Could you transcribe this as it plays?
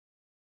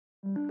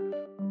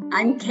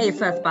I'm Kay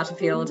Firth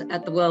Butterfield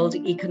at the World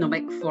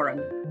Economic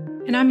Forum.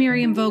 And I'm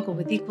Miriam Vogel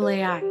with Equal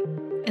AI.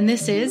 And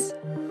this is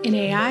In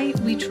AI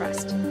We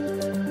Trust.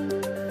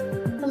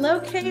 Hello,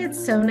 Kay.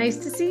 It's so nice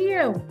to see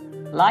you.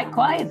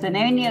 Likewise, and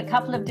only a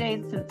couple of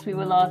days since we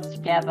were last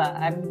together.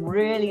 I'm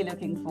really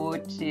looking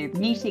forward to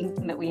meeting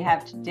that we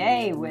have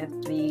today with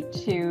the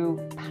two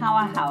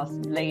powerhouse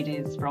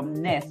ladies from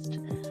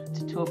NIST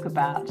to talk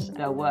about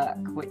their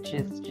work, which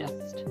is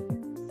just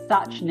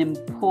such an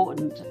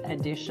important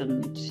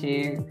addition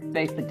to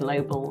both the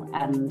global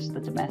and the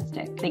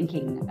domestic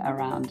thinking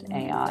around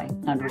AI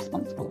and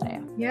responsible AI.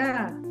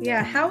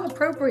 Yeah. How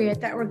appropriate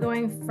that we're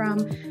going from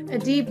a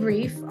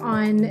debrief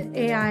on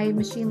AI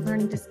machine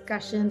learning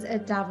discussions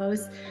at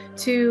Davos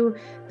to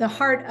the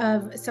heart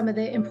of some of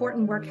the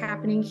important work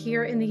happening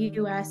here in the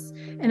US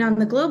and on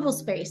the global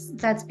space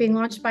that's being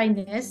launched by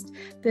NIST,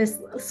 this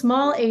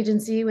small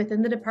agency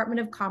within the Department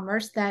of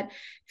Commerce that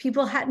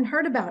people hadn't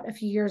heard about a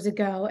few years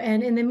ago.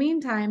 And in the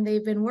meantime,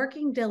 they've been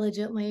working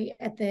diligently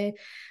at the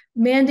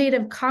mandate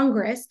of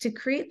Congress to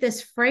create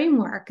this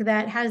framework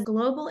that has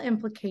global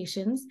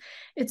implications.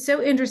 It's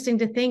so interesting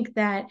to think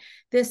that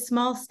this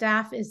small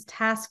staff is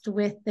tasked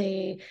with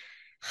the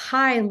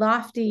high,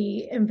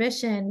 lofty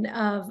ambition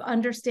of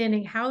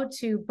understanding how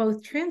to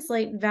both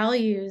translate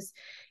values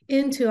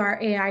into our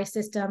AI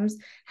systems,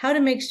 how to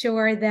make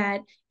sure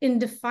that in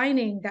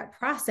defining that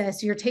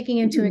process, you're taking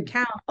into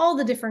account all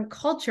the different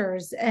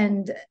cultures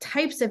and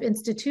types of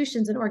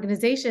institutions and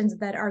organizations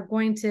that are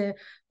going to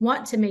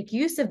want to make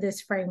use of this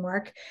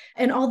framework,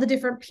 and all the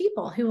different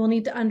people who will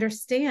need to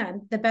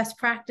understand the best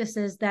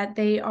practices that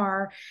they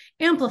are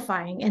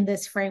amplifying in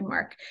this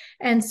framework.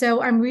 And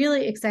so I'm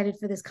really excited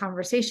for this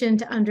conversation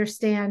to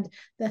understand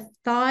the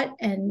thought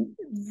and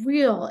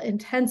real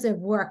intensive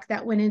work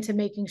that went into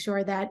making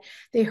sure that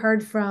they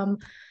heard from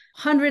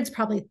hundreds,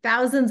 probably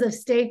thousands of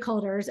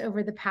stakeholders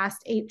over the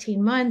past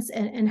 18 months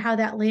and how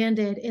that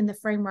landed in the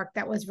framework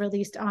that was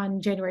released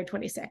on January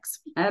 26th.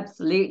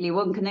 Absolutely.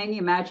 One can only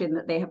imagine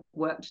that they have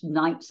worked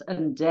night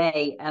and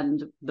day,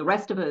 and the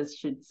rest of us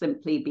should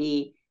simply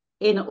be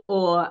in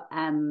awe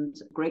and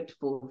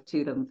grateful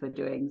to them for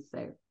doing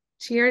so.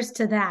 Cheers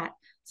to that.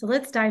 So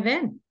let's dive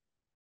in.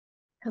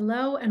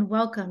 Hello and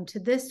welcome to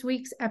this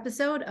week's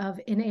episode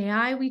of In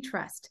AI We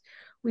Trust.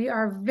 We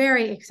are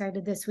very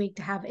excited this week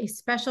to have a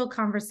special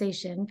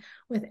conversation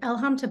with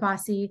Elham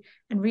Tabasi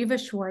and Riva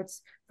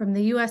Schwartz from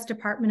the U.S.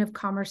 Department of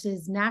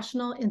Commerce's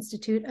National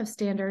Institute of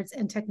Standards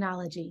and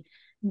Technology,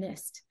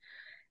 NIST.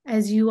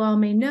 As you all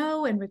may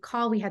know and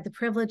recall, we had the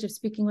privilege of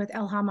speaking with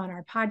Elham on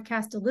our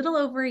podcast a little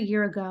over a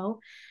year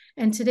ago.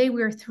 And today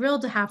we are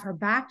thrilled to have her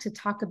back to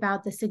talk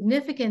about the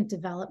significant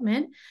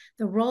development,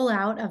 the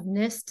rollout of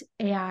NIST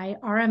AI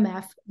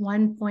RMF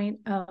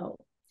 1.0.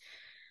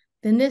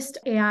 The NIST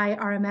AI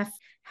RMF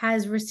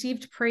has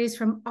received praise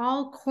from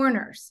all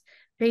corners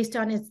based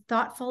on its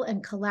thoughtful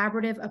and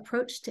collaborative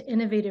approach to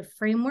innovative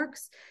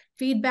frameworks.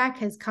 Feedback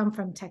has come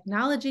from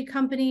technology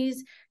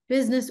companies,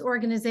 business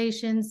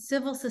organizations,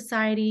 civil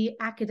society,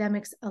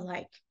 academics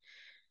alike.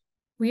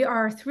 We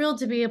are thrilled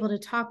to be able to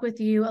talk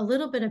with you a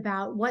little bit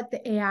about what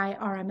the AI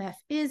RMF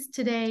is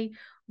today,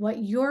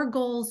 what your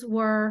goals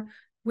were,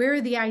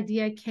 where the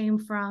idea came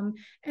from,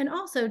 and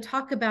also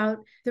talk about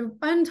the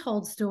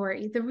untold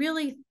story, the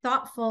really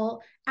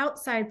thoughtful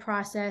outside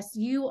process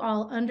you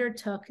all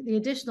undertook, the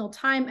additional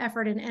time,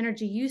 effort, and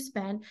energy you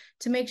spent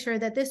to make sure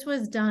that this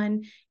was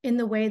done in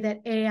the way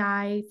that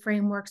AI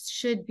frameworks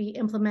should be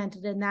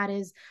implemented, and that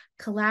is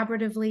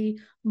collaboratively,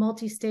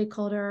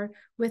 multi-stakeholder,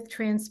 with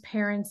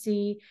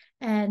transparency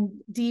and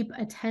deep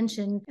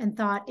attention and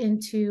thought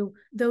into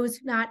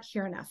those not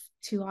hear enough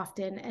too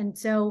often. And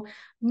so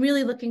I'm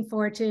really looking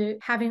forward to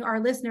having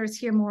our listeners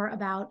hear more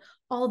about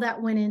all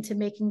that went into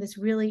making this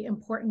really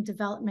important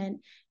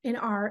development in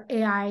our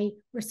AI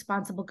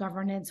responsible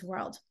governance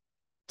world.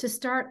 To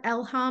start,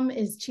 Elham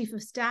is Chief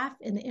of Staff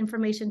in the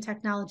Information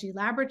Technology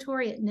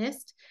Laboratory at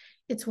NIST.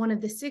 It's one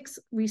of the 6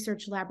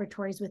 research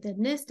laboratories within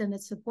NIST, and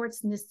it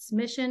supports NIST's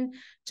mission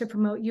to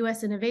promote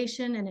U.S.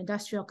 innovation and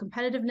industrial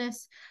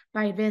competitiveness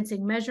by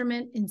advancing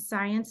measurement in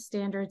science,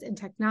 standards, and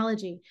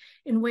technology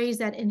in ways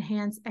that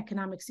enhance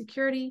economic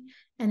security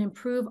and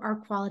improve our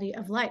quality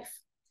of life.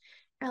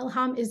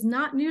 Elham is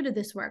not new to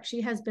this work.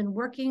 She has been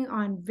working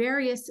on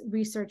various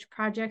research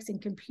projects in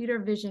computer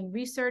vision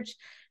research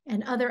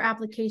and other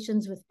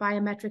applications with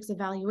biometrics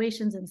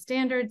evaluations and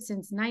standards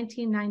since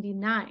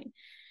 1999.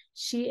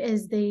 She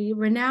is the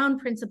renowned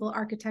principal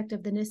architect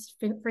of the NIST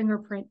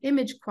fingerprint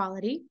image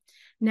quality,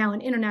 now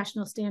an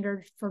international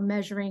standard for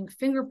measuring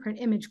fingerprint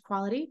image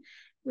quality,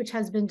 which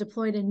has been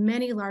deployed in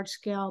many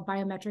large-scale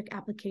biometric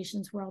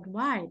applications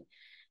worldwide.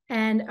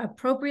 And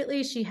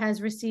appropriately, she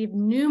has received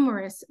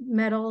numerous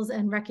medals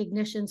and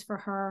recognitions for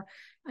her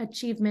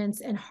achievements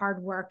and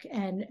hard work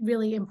and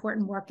really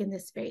important work in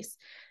this space,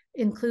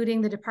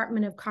 including the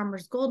Department of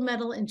Commerce Gold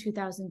Medal in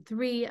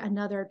 2003,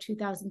 another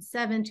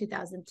 2007,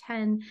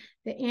 2010,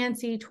 the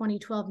ANSI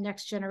 2012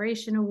 Next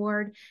Generation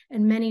Award,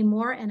 and many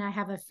more. And I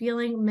have a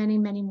feeling many,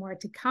 many more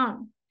to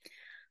come.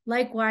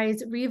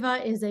 Likewise,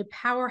 Riva is a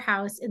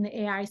powerhouse in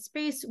the AI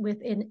space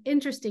with an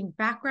interesting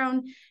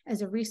background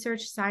as a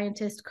research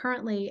scientist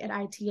currently at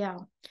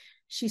ITL.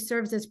 She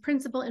serves as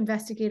principal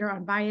investigator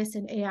on bias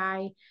in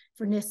AI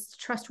for NIST's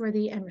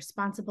Trustworthy and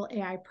Responsible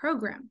AI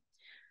program.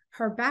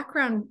 Her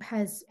background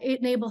has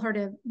enabled her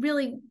to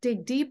really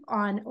dig deep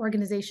on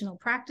organizational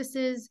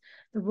practices,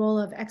 the role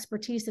of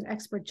expertise and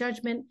expert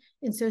judgment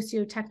in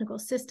socio-technical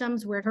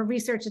systems, where her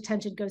research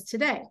attention goes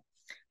today.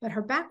 But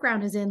her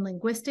background is in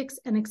linguistics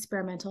and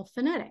experimental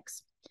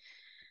phonetics.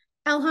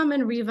 Elham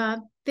and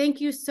Riva,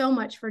 thank you so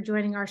much for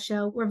joining our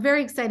show. We're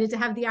very excited to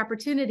have the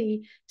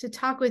opportunity to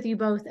talk with you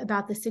both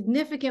about the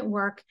significant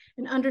work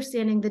and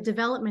understanding the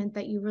development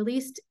that you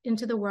released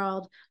into the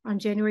world on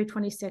January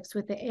 26th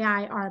with the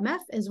AI RMF,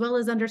 as well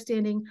as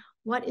understanding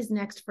what is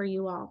next for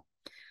you all.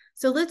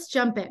 So let's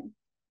jump in.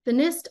 The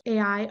NIST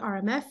AI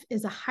RMF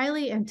is a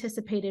highly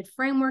anticipated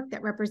framework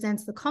that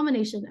represents the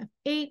culmination of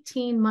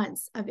 18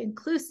 months of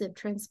inclusive,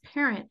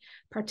 transparent,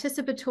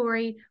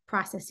 participatory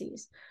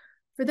processes.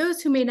 For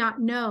those who may not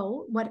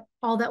know what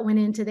all that went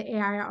into the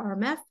AI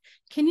RMF,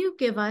 can you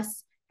give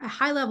us a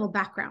high-level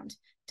background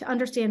to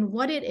understand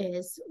what it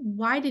is,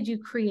 why did you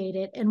create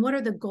it, and what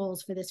are the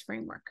goals for this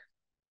framework?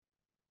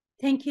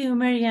 Thank you,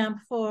 Miriam,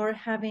 for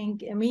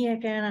having me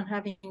again and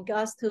having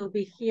us to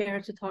be here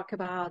to talk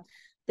about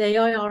the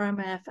AI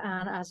RMF.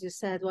 And as you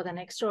said, what an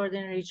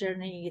extraordinary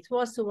journey it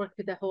was to work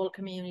with the whole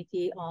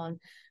community on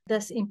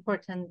this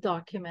important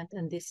document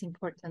and this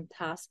important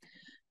task.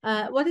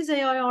 What is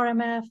AI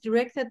RMF?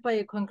 Directed by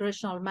a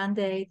congressional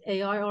mandate,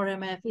 AI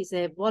RMF is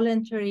a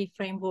voluntary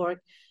framework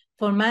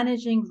for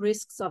managing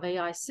risks of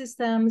AI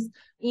systems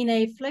in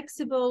a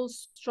flexible,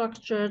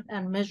 structured,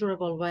 and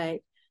measurable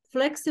way.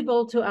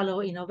 Flexible to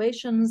allow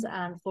innovations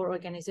and for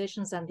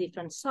organizations and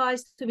different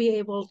sizes to be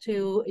able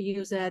to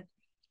use it,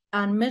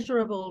 and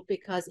measurable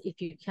because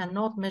if you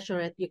cannot measure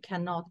it, you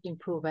cannot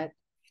improve it.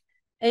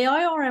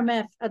 AI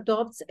RMF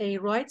adopts a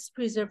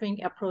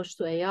rights-preserving approach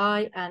to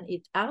AI, and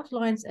it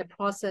outlines a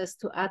process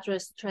to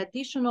address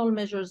traditional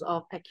measures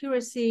of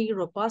accuracy,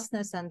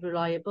 robustness, and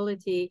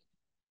reliability,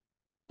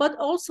 but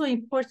also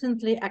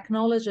importantly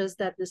acknowledges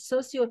that the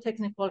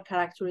socio-technical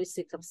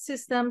characteristics of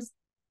systems,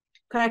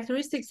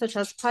 characteristics such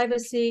as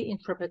privacy,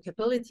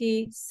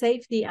 interpretability,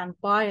 safety, and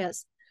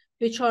bias,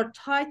 which are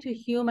tied to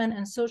human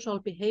and social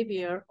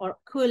behavior, are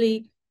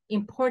equally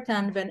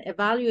important when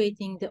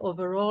evaluating the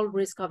overall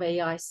risk of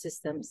AI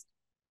systems.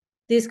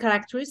 These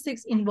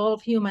characteristics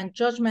involve human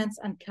judgments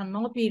and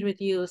cannot be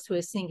reduced to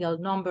a single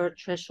number,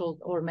 threshold,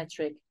 or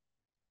metric.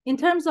 In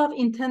terms of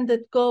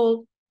intended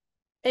goal,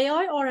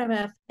 AI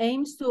RMF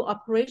aims to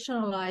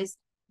operationalize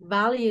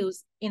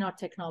values in our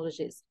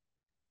technologies,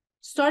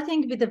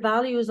 starting with the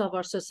values of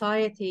our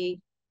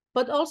society,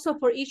 but also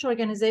for each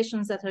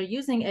organizations that are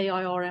using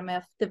AI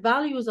RMF, the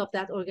values of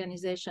that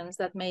organizations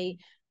that may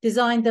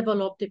design,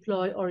 develop,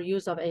 deploy, or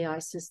use of AI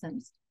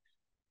systems.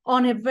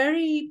 On a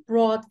very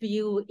broad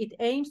view, it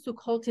aims to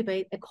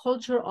cultivate a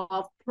culture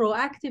of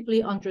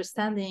proactively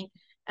understanding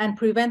and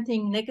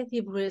preventing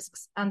negative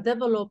risks and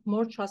develop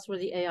more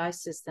trustworthy AI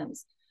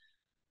systems.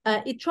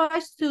 It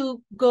tries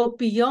to go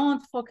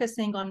beyond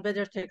focusing on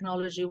whether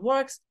technology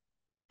works,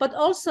 but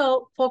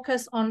also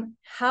focus on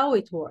how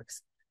it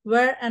works.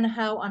 Where and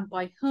how and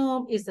by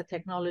whom is the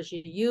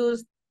technology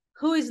used,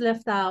 who is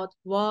left out,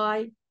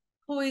 why,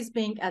 who is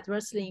being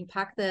adversely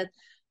impacted,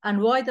 and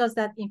why does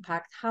that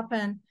impact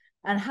happen,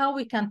 and how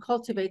we can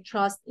cultivate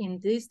trust in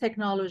these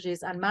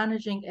technologies and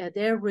managing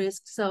their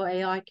risk so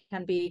AI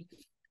can be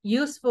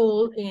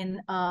useful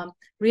in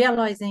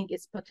realizing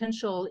its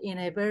potential in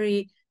a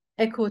very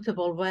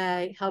equitable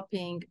way,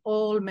 helping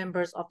all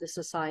members of the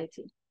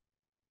society.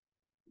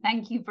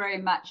 Thank you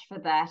very much for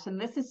that. And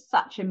this is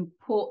such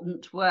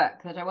important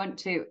work that I want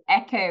to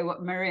echo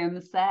what Miriam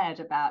said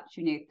about,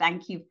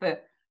 thank you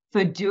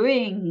for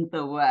doing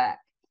the work.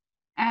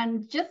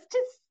 And just to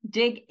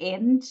dig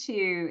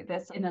into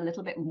this in a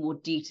little bit more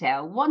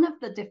detail, one of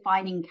the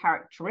defining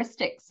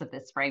characteristics of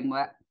this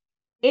framework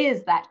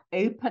is that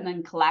open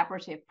and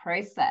collaborative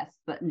process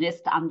that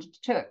NIST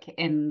undertook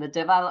in the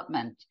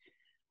development.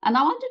 And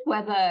I wondered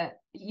whether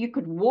you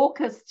could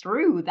walk us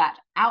through that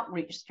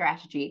outreach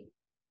strategy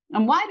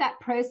and why that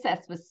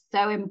process was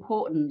so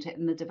important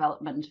in the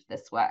development of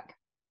this work.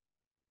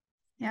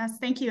 Yes,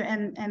 thank you.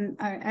 And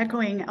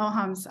echoing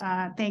Elham's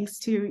thanks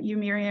to you,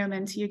 Miriam,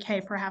 and to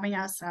UK for having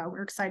us.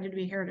 We're excited to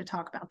be here to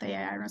talk about the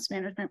AI risk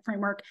management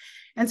framework,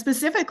 and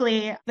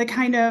specifically the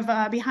kind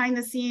of behind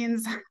the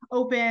scenes,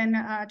 open,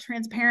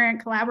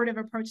 transparent, collaborative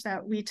approach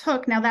that we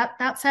took. Now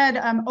that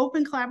said,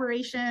 open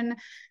collaboration,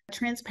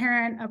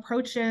 transparent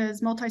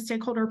approaches,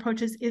 multi-stakeholder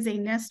approaches is a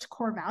NIST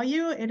core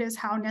value. It is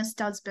how NIST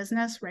does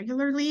business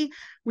regularly.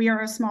 We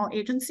are a small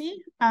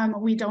agency.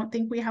 We don't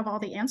think we have all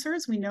the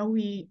answers. We know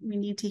we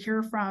need to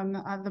hear from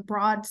the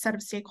broad set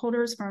of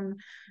stakeholders, from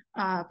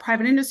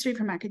private industry,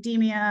 from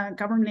academia,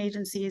 government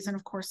agencies, and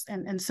of course,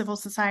 and civil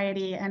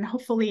society, and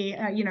hopefully,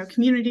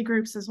 community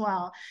groups as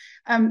well.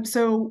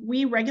 So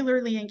we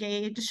regularly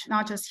engage,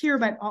 not just here,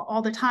 but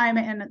all the time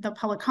in the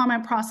public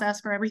comment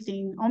process for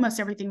everything, almost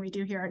everything we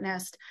do here at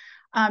NIST.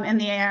 And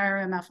the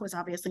AIRMF was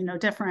obviously no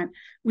different.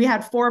 We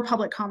had 4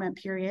 public comment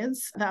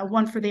periods,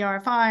 one for the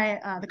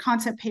RFI, the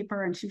concept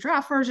paper, and 2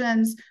 draft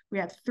versions. We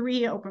had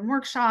 3 open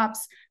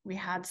workshops. We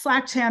had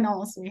Slack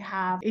channels. We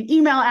have an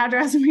email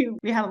address.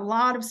 We had a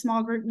lot of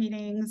small group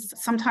meetings,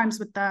 sometimes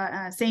with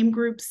the same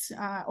groups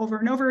over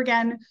and over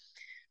again.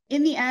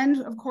 In the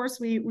end, of course,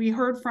 we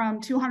heard from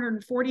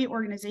 240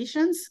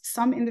 organizations,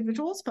 some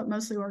individuals, but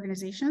mostly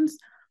organizations.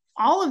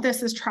 All of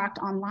this is tracked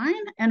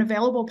online and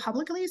available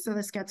publicly. So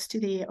this gets to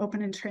the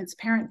open and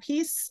transparent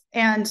piece.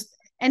 And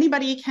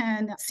anybody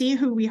can see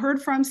who we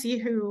heard from, see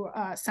who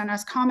sent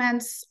us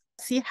comments,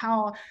 see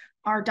how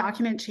our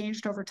document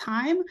changed over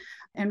time,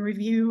 and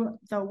review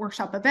the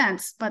workshop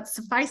events. But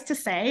suffice to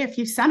say, if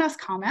you sent us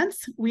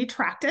comments, we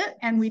tracked it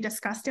and we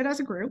discussed it as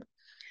a group.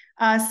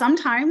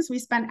 Sometimes we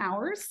spent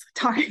hours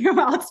talking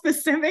about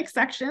specific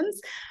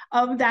sections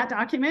of that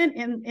document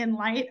in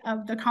light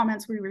of the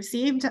comments we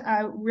received.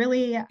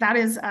 Really, that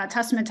is a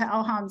testament to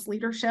Elham's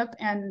leadership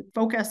and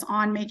focus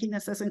on making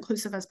this as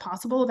inclusive as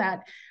possible, that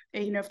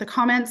if the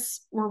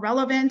comments were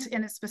relevant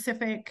in a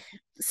specific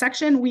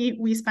section,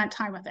 we spent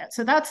time with it.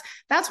 So that's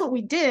what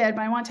we did,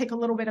 but I want to take a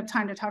little bit of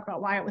time to talk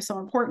about why it was so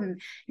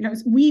important.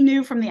 We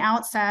knew from the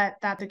outset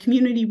that the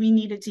community we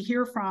needed to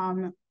hear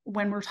from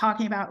when we're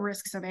talking about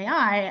risks of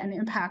AI and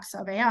impacts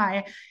of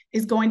AI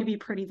is going to be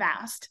pretty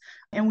vast.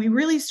 And we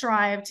really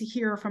strive to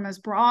hear from as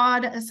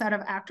broad a set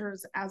of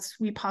actors as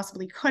we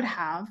possibly could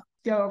have.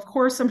 Of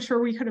course, I'm sure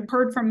we could have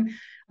heard from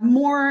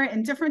more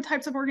and different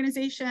types of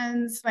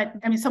organizations, but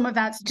I mean, some of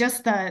that's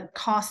just the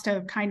cost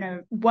of kind of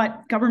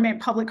what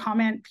government public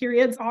comment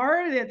periods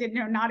are.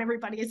 Not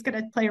everybody is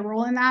going to play a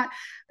role in that.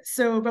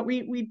 So, but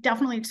we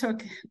definitely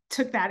took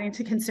that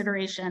into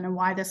consideration and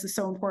why this is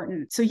so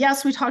important. So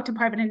yes, we talked to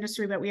private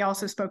industry, but we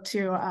also spoke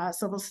to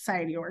civil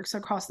society orgs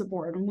across the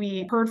board. And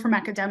we heard from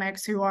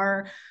academics who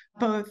are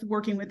both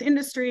working with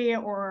industry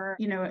or,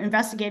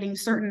 investigating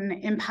certain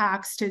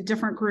impacts to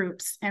different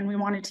groups. And we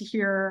wanted to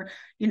hear,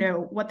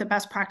 what the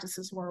best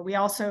practices were. We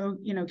also,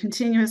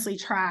 continuously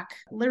track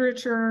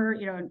literature,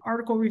 and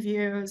article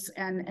reviews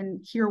and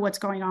hear what's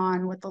going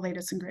on, what the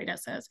latest and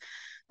greatest is.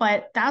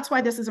 But that's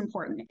why this is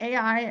important.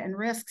 AI and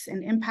risks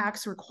and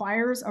impacts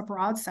requires a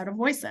broad set of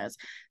voices.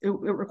 It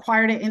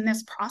required it in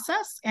this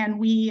process, and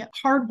we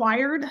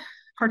hardwired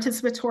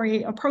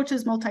participatory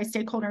approaches,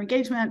 multi-stakeholder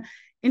engagement,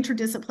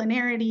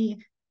 interdisciplinarity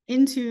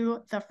into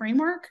the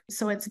framework.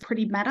 So it's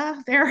pretty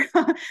meta there.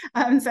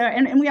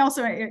 And we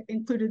also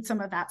included some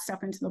of that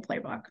stuff into the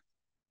playbook.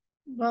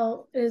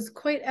 Well, it is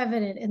quite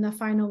evident in the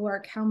final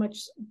work how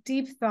much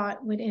deep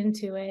thought went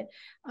into it.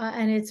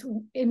 And it's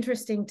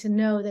interesting to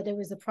know that it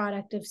was a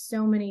product of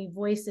so many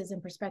voices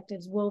and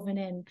perspectives woven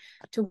in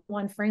to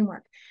one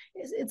framework.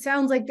 It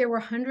sounds like there were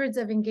hundreds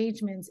of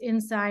engagements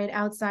inside,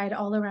 outside,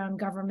 all around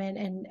government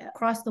and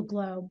across the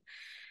globe.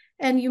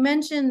 And you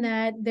mentioned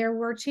that there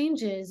were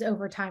changes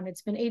over time.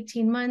 It's been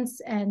 18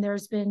 months and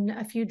there's been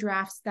a few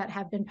drafts that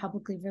have been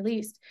publicly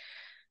released.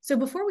 So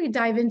before we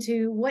dive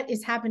into what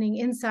is happening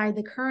inside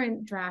the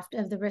current draft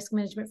of the risk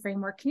management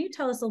framework, can you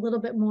tell us a little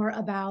bit more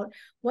about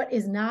what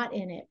is not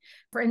in it?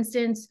 For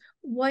instance,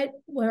 what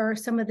were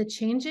some of the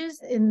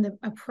changes in the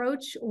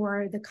approach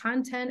or the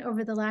content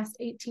over the last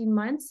 18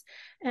 months?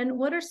 And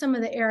what are some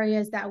of the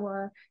areas that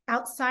were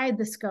outside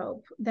the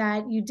scope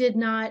that you did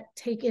not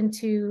take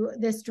into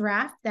this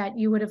draft that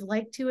you would have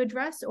liked to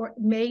address or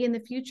may in the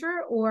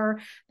future,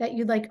 or that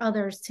you'd like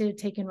others to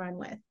take and run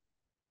with?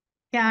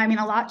 Yeah, I mean,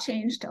 a lot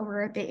changed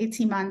over the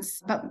 18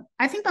 months, but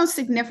I think most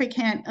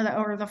significant,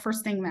 or the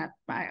first thing that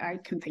I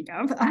can think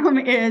of,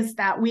 is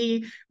that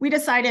we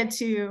decided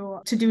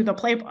to do the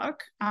playbook.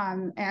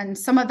 And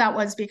some of that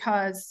was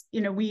because,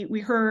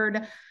 we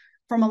heard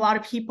from a lot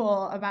of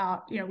people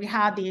about, we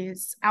had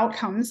these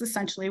outcomes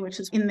essentially, which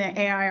is in the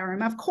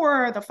AIRMF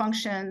core, the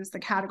functions, the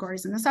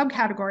categories and the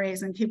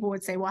subcategories. And people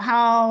would say, well,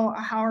 how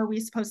are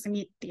we supposed to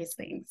meet these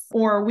things?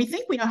 Or we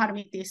think we know how to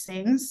meet these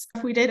things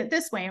if we did it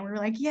this way. And we were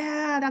like,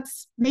 yeah,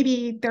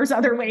 maybe there's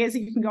other ways that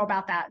you can go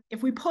about that.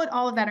 If we put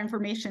all of that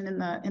information in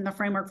the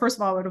framework, first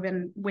of all, it would have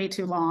been way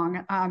too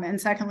long.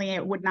 And secondly,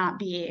 it would not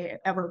be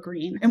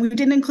evergreen. And we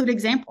didn't include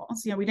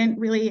examples. We didn't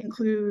really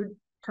include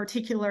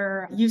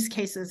particular use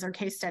cases or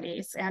case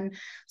studies. And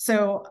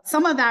so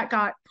some of that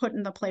got put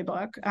in the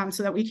playbook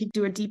so that we could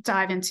do a deep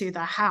dive into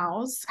the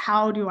hows.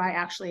 How do I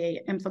actually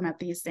implement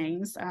these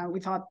things? We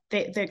thought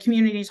the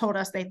community told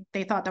us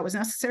they thought that was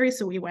necessary.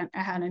 So we went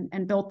ahead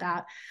and built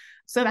that.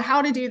 So the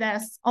how to do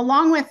this,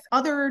 along with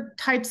other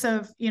types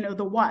of,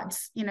 the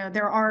what's,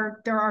 there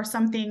are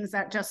some things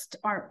that just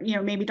are,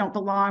 maybe don't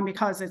belong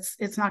because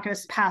it's not going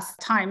to pass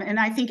time. And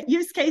I think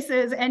use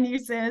cases, end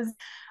uses,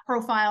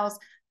 profiles,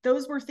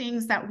 those were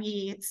things that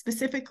we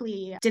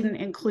specifically didn't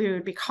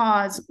include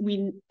because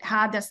we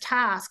had this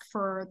task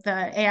for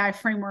the AI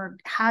framework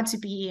had to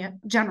be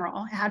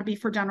general. It had to be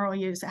for general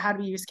use. It had to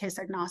be use case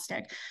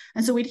agnostic.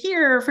 And so we'd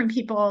hear from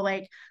people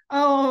like,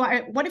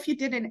 oh, what if you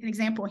did an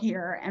example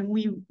here? And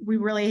we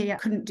really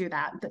couldn't do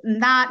that.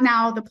 And that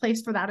now the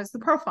place for that is the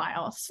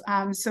profiles.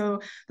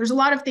 So there's a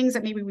lot of things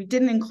that maybe we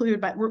didn't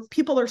include, but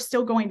people are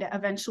still going to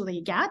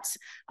eventually get.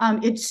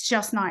 It's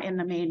just not in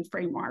the main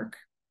framework.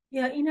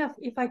 Yeah, enough.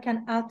 If I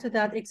can add to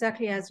that,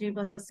 exactly as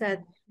Riva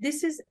said,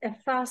 this is a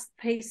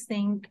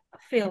fast-pacing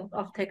field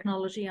of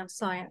technology and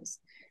science.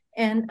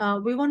 And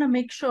we want to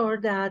make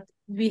sure that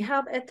we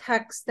have a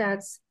text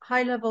that's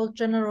high-level,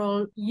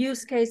 general,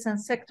 use case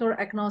and sector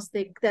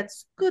agnostic,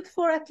 that's good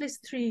for at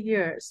least 3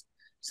 years.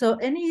 So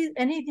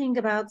anything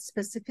about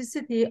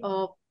specificity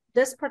of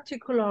this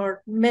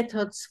particular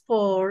methods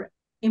for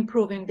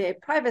improving their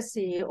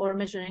privacy or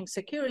measuring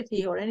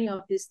security or any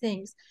of these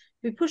things,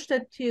 we pushed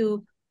it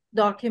to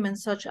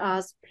documents such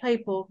as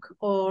Playbook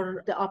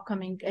or the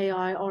upcoming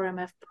AI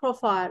RMF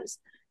profiles,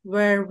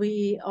 where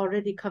we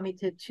already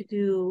committed to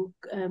do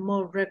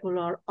more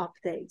regular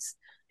updates.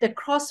 The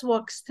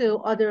crosswalks to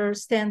other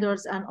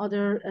standards and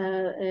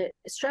other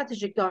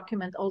strategic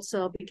document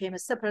also became a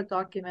separate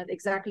document,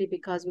 exactly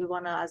because we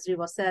want to, as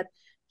Riva said,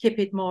 keep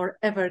it more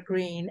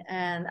evergreen,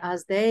 and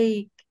as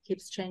they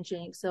keeps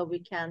changing, so we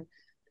can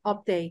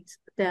update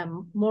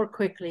them more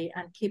quickly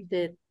and keep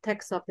the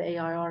text of the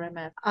AI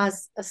RMF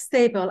as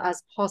stable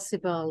as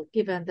possible,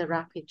 given the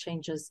rapid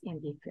changes in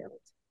the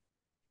field.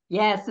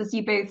 Yes, as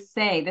you both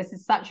say, this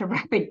is such a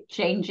rapid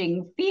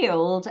changing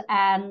field,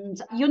 and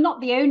you're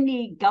not the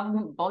only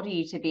government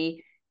body to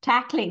be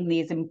tackling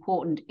these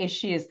important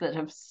issues that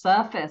have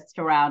surfaced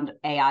around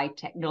AI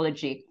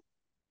technology.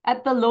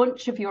 At the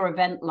launch of your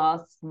event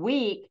last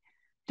week,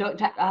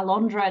 Dr.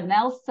 Alondra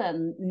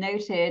Nelson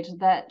noted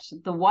that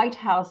the White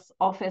House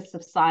Office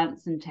of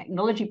Science and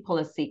Technology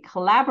Policy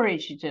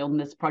collaborated on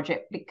this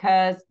project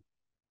because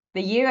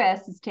the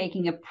US is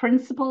taking a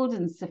principled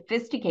and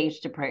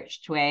sophisticated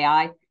approach to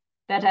AI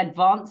that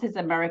advances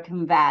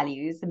American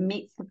values and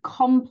meets the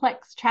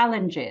complex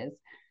challenges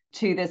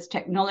to this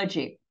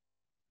technology.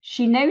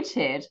 She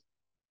noted,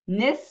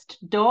 NIST,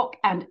 DOC,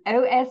 and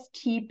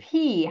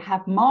OSTP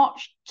have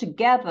marched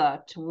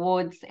together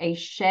towards a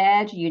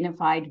shared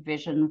unified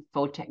vision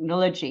for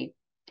technology.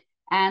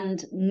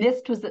 And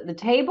NIST was at the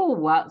table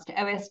whilst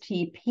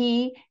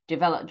OSTP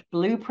developed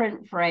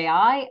Blueprint for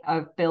AI,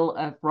 a Bill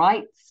of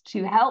Rights,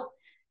 to help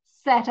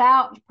set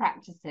out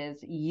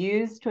practices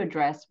used to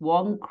address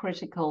one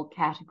critical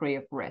category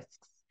of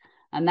risks,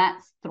 and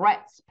that's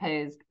threats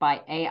posed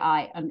by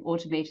AI and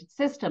automated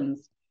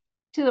systems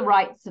to the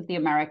rights of the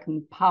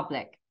American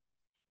public.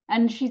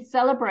 And she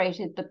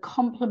celebrated the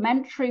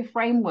complementary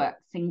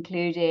frameworks,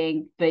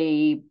 including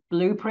the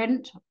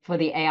Blueprint for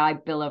the AI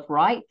Bill of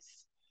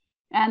Rights,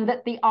 and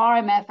that the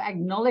RMF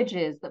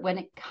acknowledges that when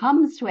it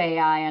comes to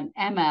AI and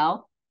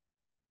ML,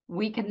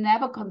 we can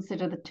never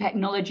consider the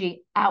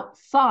technology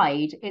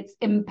outside its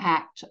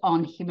impact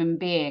on human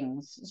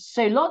beings.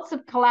 So lots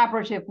of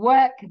collaborative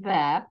work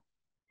there.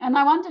 And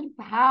I wondered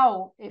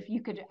how, if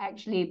you could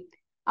actually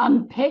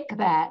unpick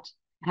that,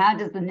 how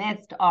does the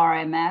NIST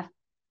RMF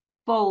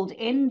fold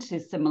into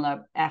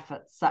similar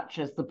efforts such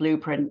as the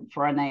Blueprint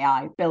for an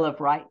AI Bill of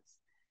Rights,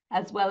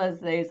 as well as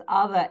those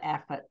other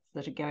efforts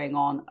that are going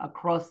on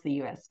across the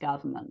US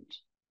government?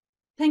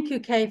 Thank you,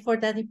 Kay, for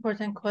that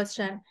important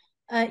question.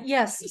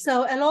 Yes,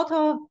 so a lot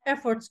of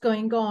efforts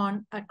going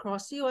on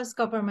across the US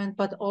government,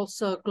 but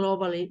also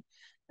globally.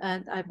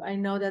 And I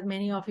know that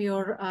many of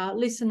your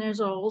listeners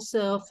are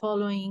also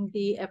following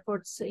the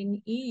efforts in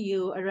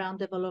EU around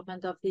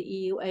development of the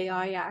EU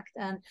AI Act.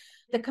 And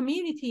the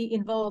community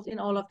involved in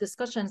all of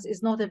discussions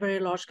is not a very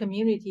large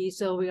community,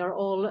 so we are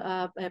all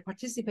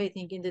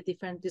participating in the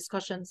different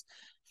discussions.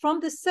 From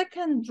the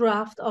second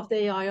draft of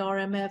the AI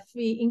RMF,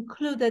 we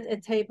included a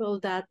table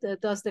that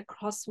does the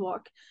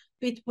crosswalk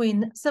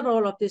between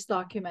several of these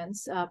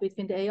documents,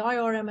 between the AI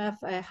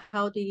RMF,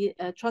 how the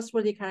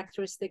trustworthy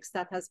characteristics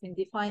that has been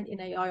defined in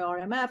AI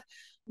RMF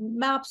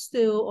maps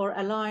to or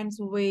aligns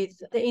with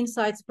the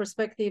insights,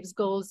 perspectives,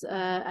 goals,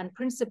 and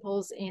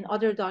principles in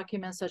other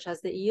documents such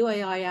as the EU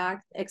AI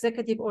Act,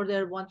 Executive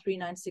Order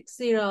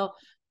 13960,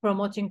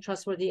 promoting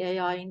trustworthy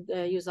AI in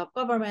the use of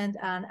government.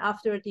 And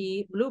after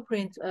the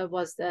blueprint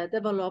was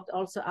developed,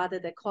 also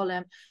added a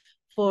column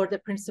for the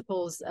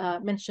principles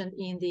mentioned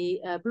in the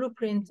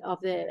blueprint of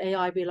the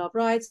AI Bill of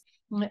Rights.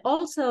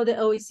 Also, the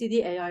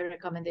OECD AI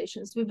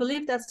recommendations. We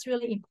believe that's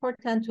really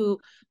important to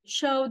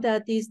show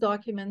that these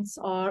documents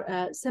are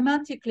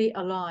semantically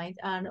aligned.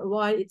 And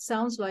while it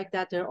sounds like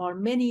that there are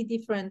many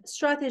different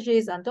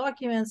strategies and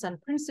documents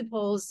and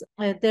principles,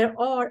 there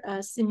are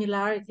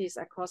similarities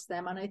across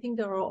them. And I think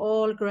they are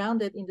all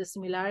grounded in the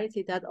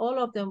similarity that all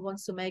of them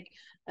wants to make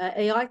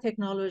AI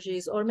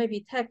technologies, or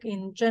maybe tech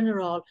in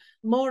general,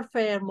 more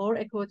fair, more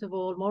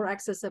equitable, more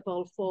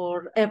accessible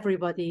for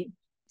everybody.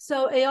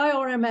 So AI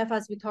RMF,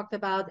 as we talked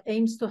about,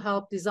 aims to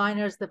help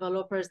designers,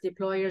 developers,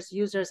 deployers,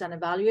 users, and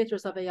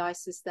evaluators of AI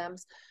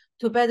systems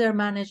to better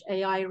manage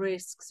AI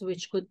risks,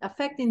 which could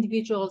affect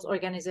individuals,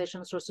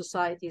 organizations, or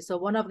society. So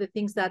one of the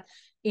things that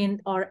in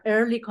our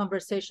early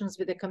conversations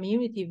with the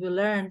community we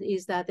learned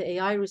is that the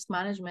AI risk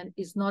management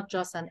is not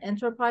just an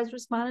enterprise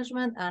risk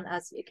management. And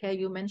as Kay,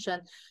 you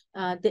mentioned,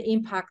 the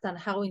impact on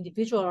how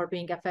individuals are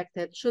being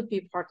affected should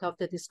be part of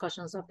the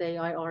discussions of the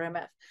AI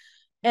RMF.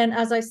 And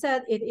as I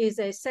said, it is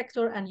a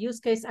sector and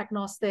use case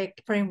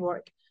agnostic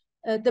framework.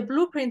 The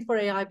blueprint for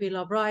AI Bill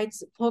of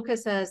Rights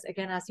focuses,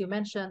 again, as you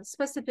mentioned,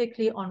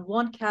 specifically on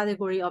one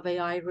category of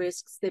AI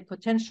risks, the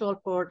potential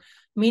for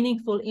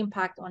meaningful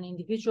impact on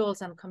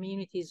individuals and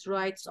communities'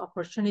 rights,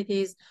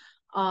 opportunities,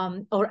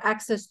 or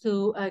access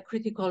to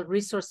critical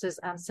resources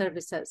and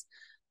services.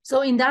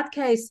 So in that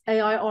case,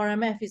 AI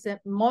RMF is a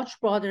much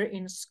broader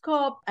in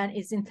scope and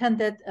its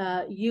intended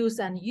use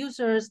and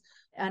users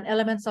and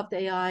elements of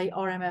the AI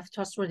RMF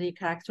trustworthy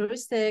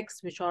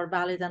characteristics, which are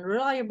valid and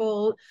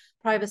reliable,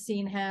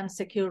 privacy enhanced,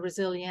 secure,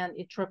 resilient,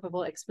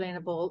 interpretable,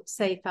 explainable,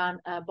 safe, and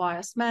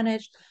bias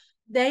managed.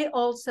 They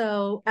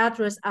also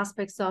address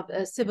aspects of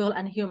civil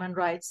and human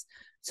rights.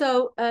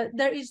 So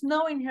there is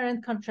no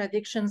inherent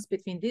contradictions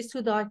between these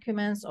two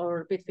documents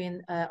or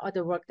between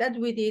other work that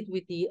we did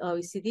with the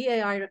OECD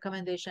AI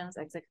recommendations,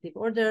 executive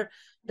order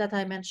that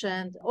I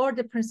mentioned, or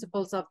the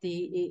principles of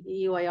the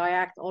EU AI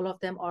Act. All of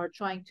them are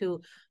trying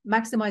to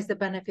maximize the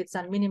benefits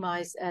and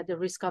minimize the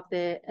risk of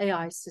the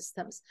AI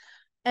systems.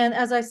 And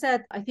as I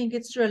said, I think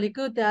it's really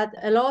good that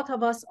a lot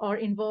of us are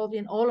involved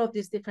in all of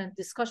these different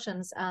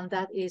discussions, and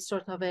that is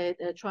sort of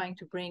trying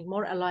to bring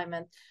more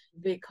alignment,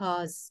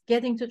 because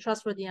getting to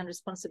trustworthy and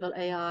responsible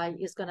AI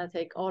is going to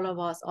take all of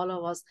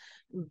us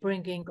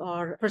bringing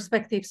our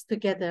perspectives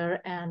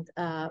together and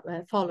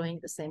following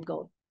the same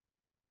goal.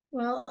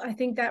 Well, I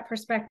think that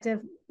perspective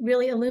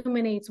really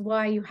illuminates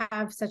why you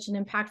have such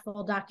an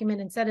impactful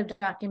document and set of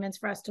documents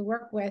for us to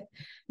work with,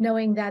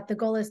 knowing that the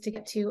goal is to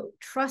get to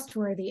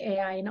trustworthy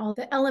AI and all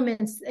the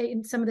elements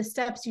and some of the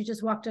steps you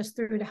just walked us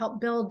through to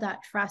help build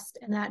that trust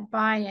and that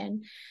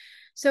buy-in.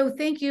 So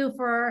thank you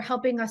for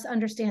helping us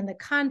understand the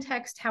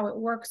context, how it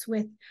works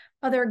with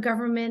other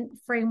government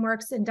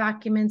frameworks and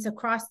documents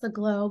across the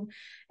globe.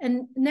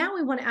 And now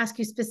we want to ask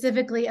you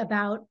specifically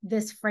about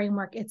this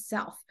framework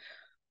itself.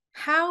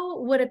 How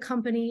would a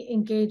company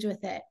engage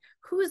with it?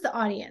 Who is the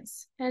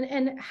audience?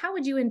 And how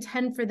would you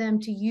intend for them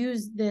to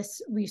use this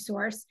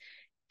resource?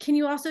 Can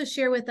you also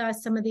share with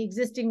us some of the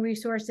existing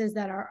resources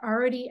that are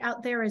already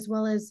out there, as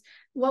well as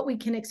what we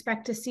can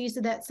expect to see, so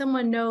that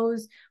someone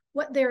knows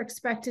what they're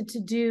expected to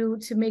do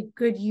to make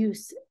good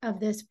use of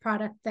this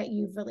product that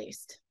you've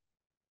released?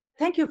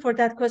 Thank you for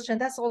that question.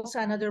 That's also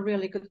another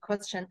really good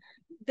question.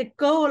 The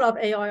goal of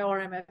AI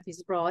RMF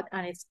is broad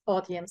and its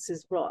audience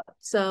is broad.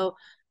 So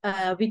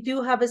we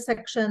do have a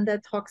section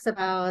that talks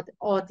about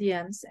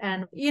audience.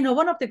 And,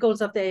 one of the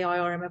goals of the AI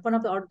RMF, one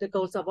of the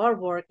goals of our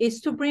work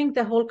is to bring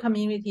the whole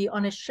community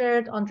on a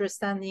shared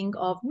understanding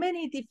of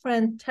many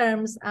different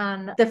terms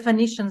and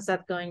definitions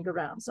that are going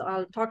around. So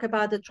I'll talk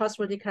about the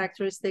trustworthy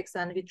characteristics,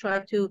 and we try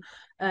to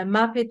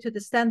map it to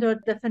the standard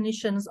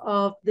definitions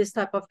of this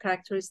type of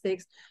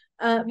characteristics.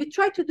 We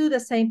try to do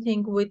the same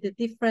thing with the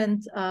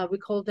different, we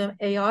call them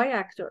AI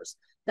actors,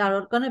 that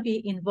are going to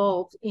be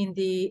involved in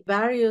the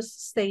various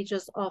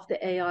stages of the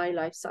AI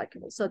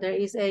lifecycle. So there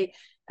is an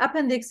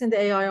appendix in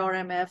the AI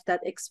RMF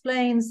that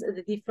explains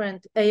the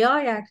different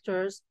AI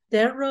actors,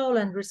 their role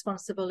and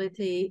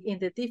responsibility in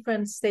the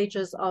different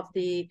stages of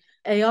the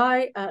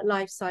AI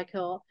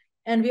lifecycle.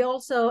 And we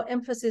also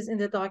emphasize in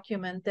the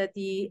document that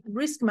the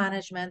risk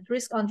management,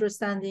 risk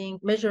understanding,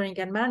 measuring,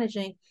 and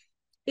managing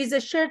is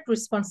a shared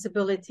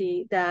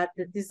responsibility that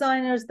the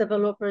designers,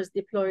 developers,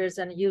 deployers,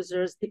 and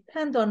users,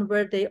 depend on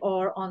where they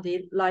are on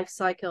the life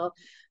cycle,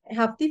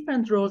 have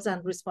different roles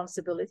and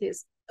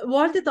responsibilities.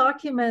 While the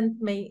document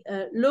may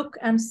look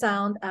and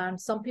sound, and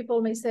some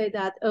people may say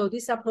that, oh,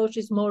 this approach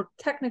is more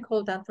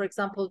technical than, for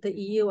example, the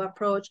EU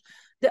approach,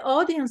 the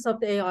audience of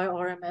the AI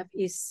RMF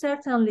is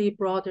certainly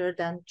broader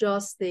than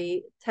just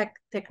the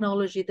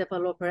technology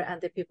developer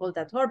and the people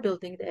that are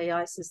building the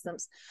AI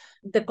systems.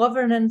 The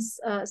governance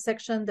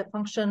section, the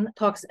function,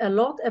 talks a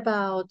lot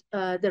about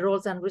the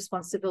roles and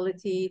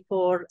responsibility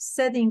for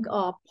setting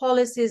up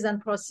policies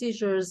and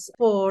procedures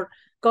for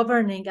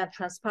governing and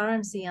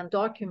transparency and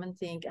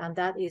documenting, and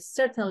that is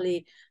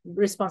certainly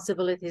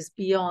responsibilities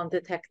beyond the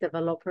tech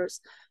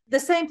developers. The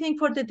same thing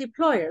for the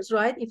deployers,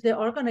 right? If they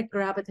are going to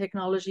grab a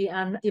technology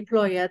and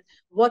deploy it,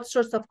 what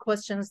sorts of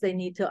questions they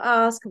need to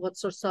ask, what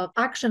sorts of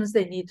actions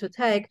they need to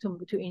take to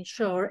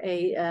ensure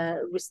a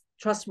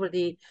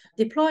trustworthy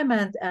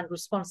deployment and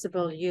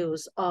responsible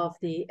use of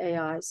the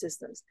AI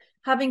systems.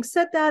 Having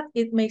said that,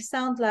 it may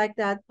sound like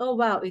that, oh,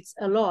 wow, it's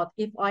a lot.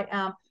 If I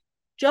am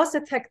just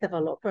a tech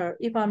developer,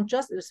 if I'm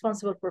just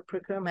responsible for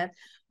procurement,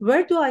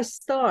 where do I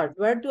start?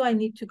 Where do I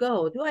need to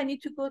go? Do I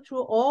need to go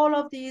through all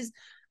of these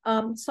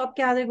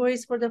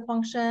subcategories for the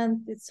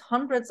function. It's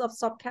hundreds of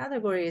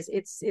subcategories.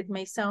 It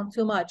may sound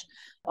too much.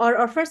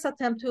 Our first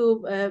attempt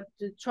to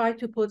try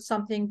to put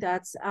something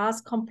that's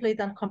as complete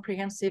and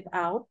comprehensive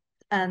out.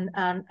 And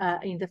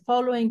in the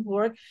following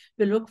work,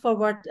 we look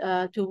forward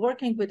to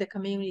working with the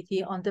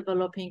community on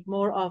developing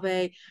more of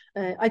a,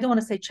 I don't want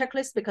to say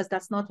checklist because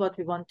that's not what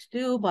we want to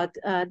do, but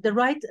the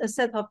right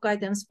set of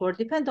guidance for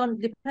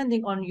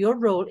depending on your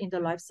role in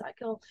the life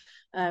cycle.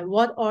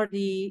 What are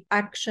the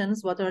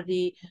actions, what are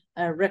the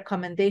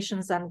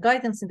recommendations and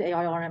guidance in the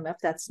AI RMF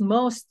that's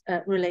most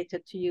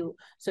related to you?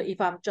 So if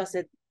I'm just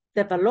a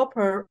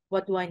developer,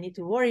 what do I need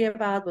to worry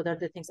about? What are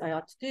the things I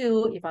ought to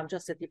do? If I'm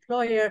just a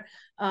deployer,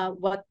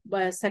 what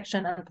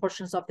section and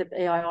portions of the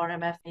AI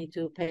RMF need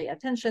to pay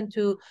attention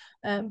to?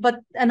 But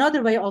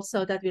another way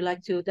also that we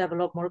like to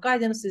develop more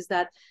guidance is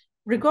that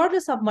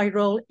regardless of my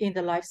role in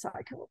the life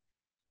cycle,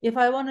 if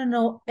I want to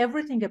know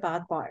everything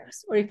about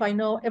bias, or if I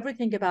know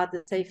everything about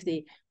the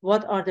safety,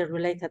 what are the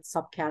related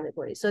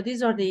subcategories? So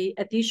these are the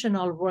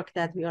additional work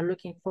that we are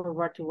looking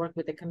forward to work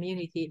with the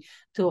community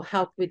to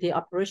help with the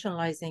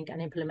operationalizing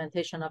and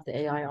implementation of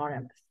the AI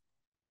RMF.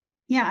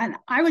 Yeah, and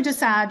I would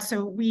just add,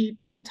 so we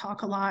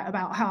talk a lot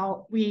about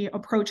how we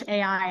approach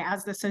AI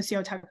as the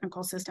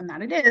socio-technical system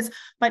that it is.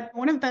 But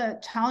one of the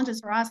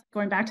challenges for us,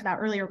 going back to that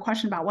earlier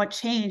question about what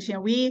changed,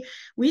 we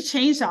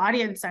changed the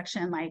audience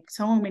section like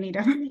so many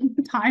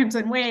different times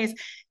and ways.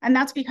 And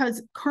that's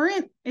because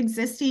current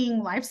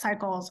existing life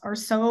cycles are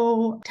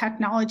so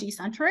technology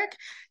centric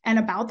and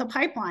about the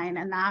pipeline.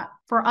 And that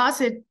for us,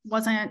 it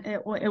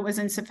was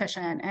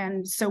insufficient.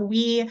 And so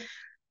we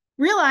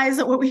realized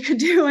that what we could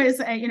do is,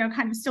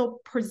 kind of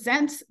still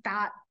present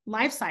that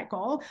life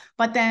cycle,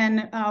 but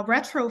then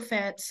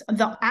retrofit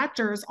the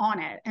actors on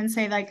it and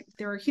say, like,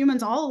 there are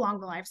humans all along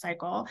the life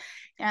cycle,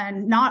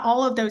 and not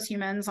all of those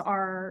humans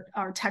are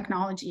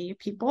technology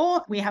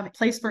people. We have a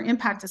place for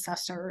impact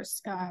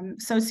assessors,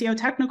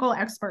 socio-technical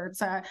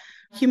experts,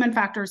 human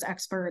factors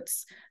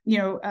experts,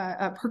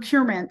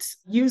 procurement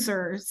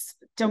users,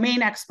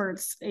 domain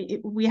experts.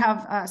 We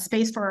have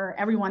space for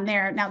everyone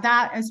there. Now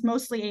that is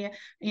mostly,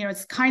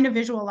 it's kind of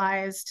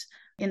visualized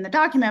in the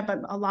document, but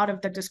a lot of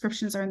the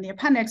descriptions are in the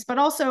appendix. But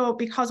also,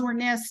 because we're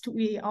NIST,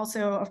 we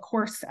also, of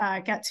course,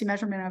 get to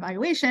measurement and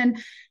evaluation,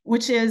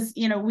 which is,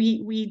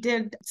 we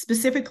did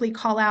specifically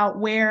call out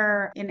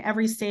where in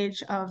every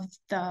stage of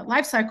the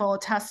life cycle,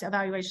 test,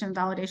 evaluation,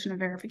 validation, and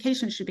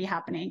verification should be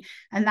happening.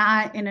 And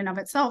that in and of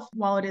itself,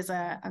 while it is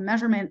a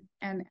measurement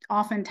and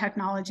often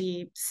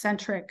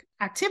technology-centric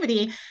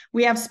activity,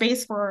 we have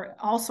space for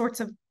all sorts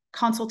of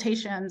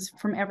consultations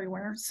from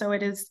everywhere. So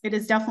it is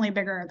definitely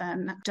bigger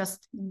than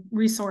just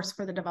resource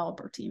for the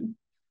developer team.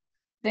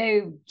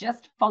 So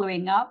just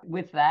following up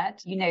with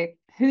that,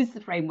 who's the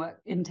framework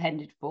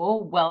intended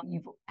for? Well,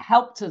 you've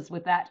helped us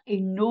with that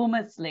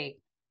enormously,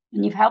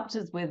 and you've helped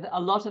us with a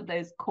lot of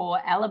those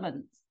core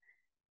elements.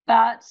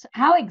 But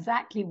how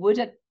exactly would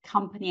a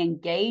company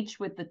engage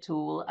with the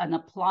tool and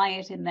apply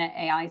it in their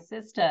AI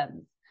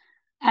systems?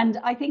 And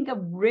I think a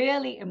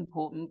really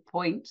important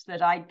point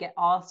that I get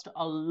asked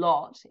a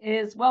lot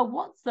is, well,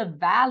 what's the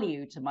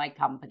value to my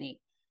company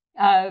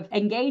of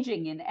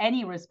engaging in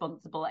any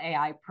responsible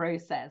AI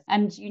process?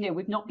 And,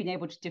 we've not been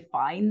able to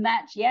define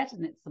that yet.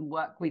 And it's some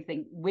work we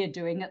think we're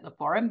doing at the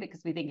forum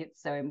because we think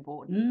it's so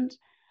important.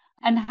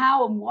 And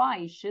how and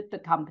why should the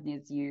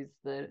companies use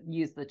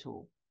the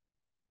tool?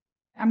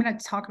 I'm going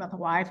to talk about the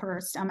why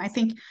first. I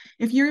think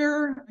if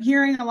you're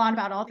hearing a lot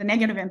about all the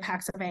negative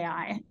impacts of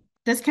AI,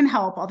 this can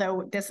help,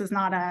 although this is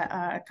not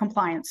a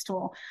compliance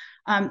tool.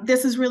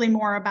 This is really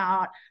more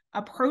about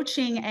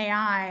approaching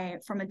AI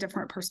from a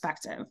different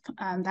perspective,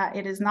 that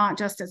it is not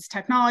just its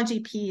technology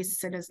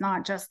piece, it is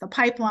not just the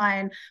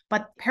pipeline,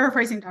 but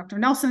paraphrasing Dr.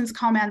 Nelson's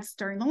comments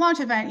during the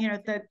launch event,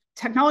 the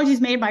technology is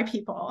made by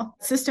people,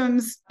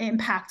 systems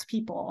impact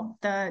people,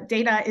 the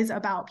data is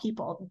about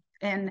people.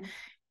 And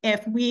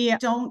if we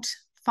don't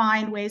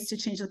find ways to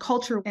change the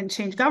culture and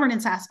change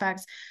governance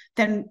aspects,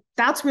 then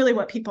that's really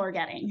what people are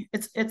getting.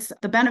 It's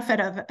the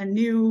benefit of a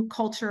new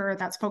culture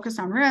that's focused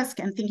on risk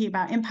and thinking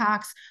about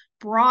impacts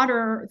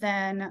broader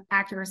than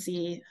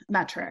accuracy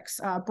metrics,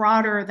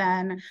 broader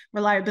than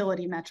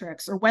reliability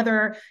metrics, or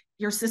whether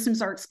your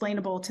systems are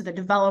explainable to the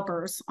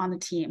developers on the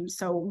team.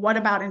 So what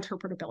about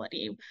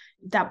interpretability?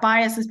 That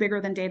bias is bigger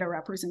than data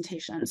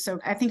representation. So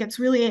I think it's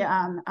really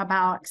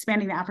about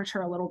expanding the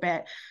aperture a little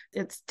bit.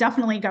 It's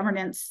definitely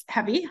governance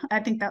heavy.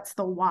 I think that's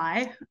the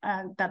why,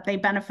 that they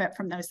benefit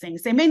from those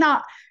things. They may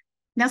not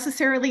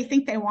necessarily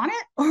think they want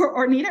it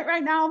or need it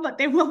right now, but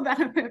they will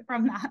benefit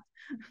from that.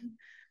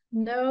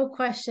 No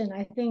question.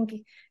 I think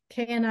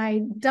Kay and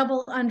I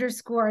double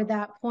underscore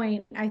that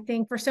point. I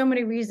think for so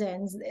many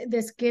reasons,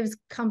 this gives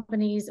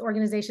companies,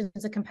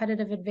 organizations a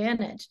competitive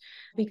advantage,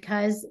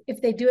 because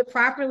if they do it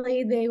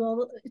properly, they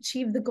will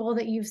achieve the goal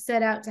that you've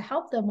set out to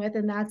help them with,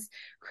 and that's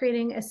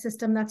creating a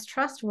system that's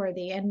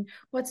trustworthy. And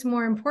what's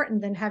more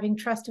important than having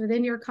trust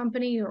within your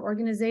company, your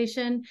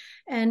organization,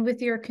 and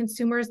with your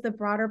consumers, the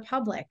broader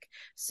public?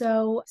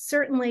 So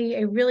certainly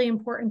a really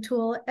important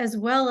tool, as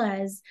well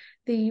as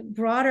the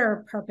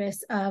broader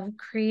purpose of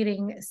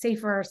creating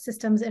safer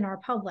systems in our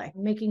public,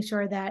 making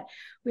sure that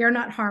we are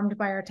not harmed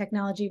by our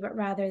technology, but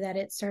rather that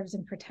it serves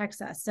and protects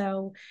us.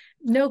 So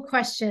no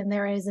question,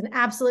 there is an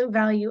absolute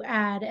value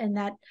add, and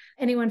that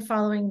anyone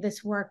following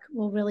this work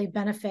will really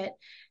benefit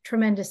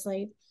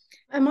tremendously.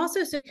 I'm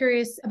also so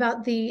curious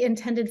about the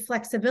intended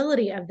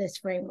flexibility of this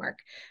framework.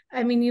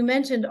 I mean, you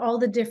mentioned all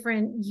the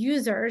different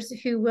users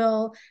who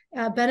will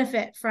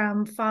benefit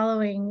from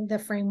following the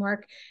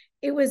framework.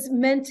 It was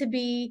meant to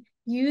be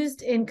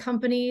used in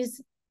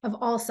companies of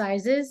all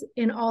sizes,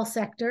 in all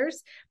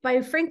sectors,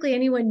 by frankly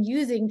anyone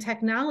using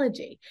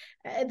technology.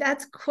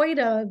 That's quite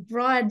a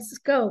broad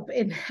scope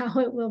in how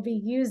it will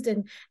be used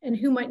and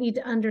who might need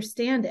to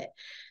understand it.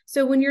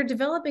 So when you're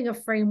developing a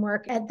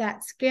framework at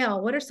that scale,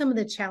 what are some of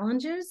the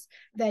challenges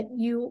that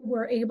you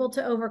were able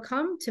to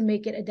overcome to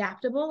make it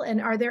adaptable?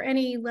 And are there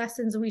any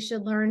lessons we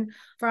should learn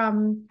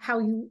from how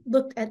you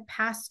looked at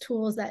past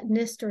tools that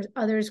NIST or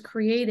others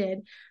created?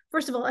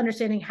 First of all,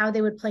 understanding how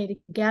they would play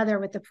together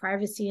with the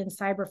privacy and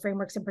cyber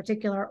frameworks in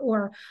particular,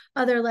 or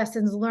other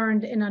lessons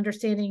learned in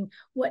understanding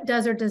what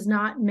does or does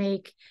not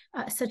make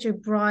such a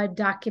broad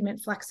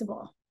document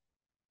flexible.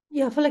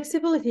 Yeah,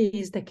 flexibility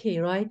is the key,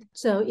 right?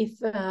 So if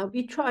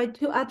we try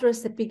to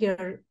address a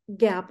bigger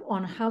gap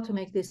on how to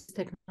make these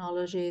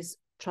technologies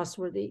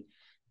trustworthy,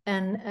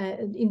 and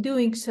in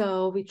doing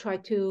so, we try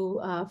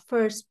to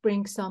first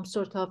bring some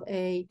sort of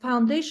a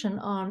foundation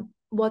on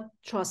what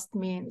trust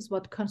means,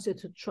 what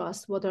constitutes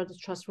trust, what are the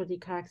trustworthy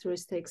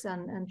characteristics,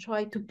 and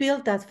try to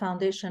build that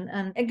foundation.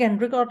 And again,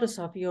 regardless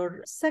of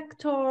your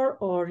sector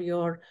or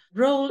your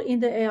role in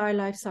the AI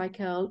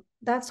lifecycle,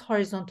 that's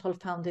horizontal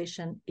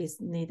foundation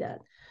is needed.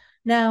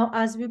 Now,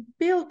 as we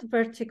build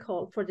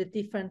vertical for the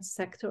different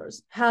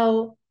sectors,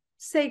 how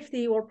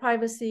safety or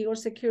privacy or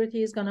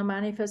security is going to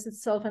manifest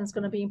itself, and it's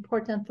going to be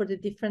important for the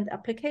different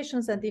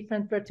applications and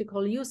different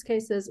vertical use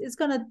cases, is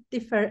going to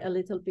differ a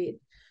little bit.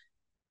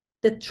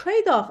 The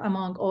trade-off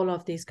among all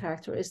of these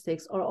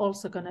characteristics are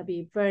also going to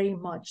be very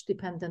much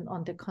dependent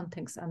on the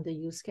context and the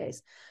use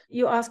case.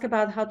 You ask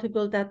about how to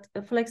build that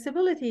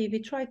flexibility. We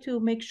try to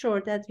make sure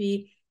that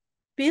we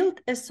build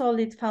a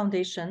solid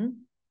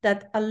foundation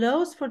that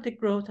allows for the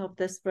growth of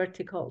these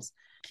verticals.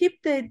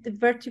 Keep the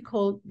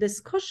vertical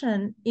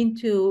discussion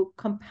into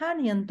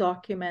companion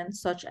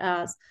documents such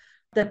as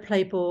the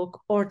playbook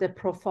or the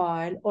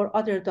profile or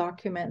other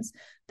documents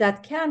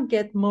that can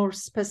get more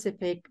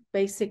specific,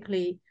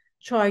 basically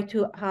try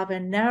to have a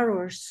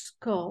narrower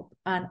scope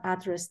and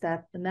address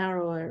that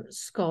narrower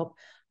scope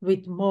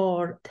with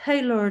more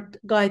tailored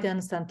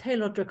guidance and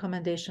tailored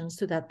recommendations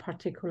to that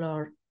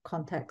particular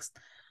context.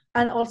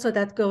 And also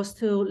that goes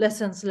to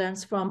lessons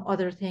learned from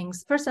other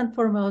things. First and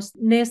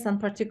foremost, NIST and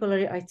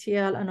particularly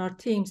ITL and our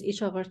teams,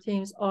 each of our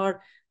teams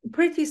are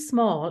pretty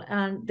small.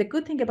 And the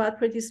good thing about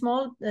pretty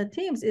small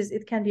teams is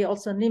it can be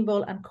also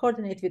nimble and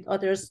coordinate with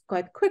others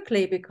quite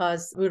quickly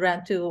because we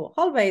ran to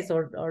hallways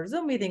or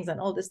Zoom meetings and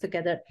all this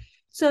together.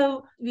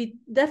 So we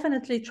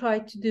definitely try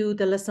to do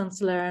the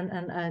lessons learned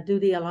and do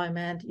the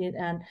alignment.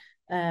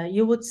 And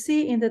you would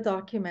see in the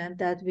document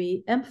that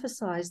we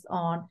emphasized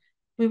on,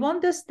 we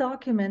want this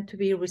document to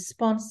be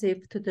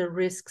responsive to the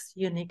risks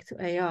unique to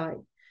AI.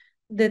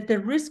 That the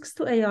risks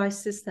to AI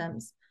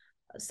systems,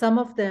 some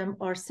of them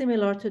are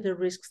similar to the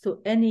risks to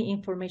any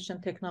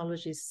information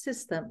technology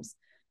systems.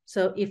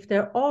 So if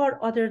there are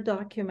other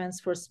documents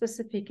for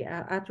specific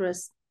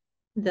address,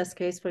 in this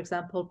case, for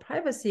example,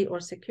 privacy or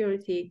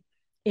security,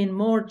 in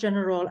more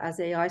general as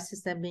AI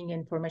system being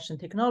information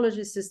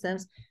technology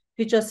systems,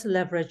 we just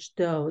leverage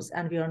those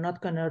and we are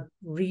not going to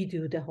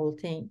redo the whole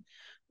thing.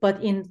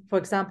 But in, for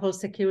example,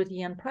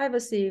 security and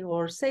privacy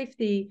or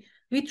safety,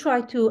 we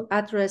try to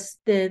address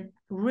the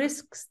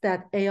risks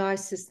that AI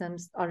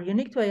systems are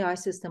unique to AI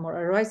system or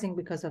arising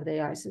because of the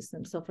AI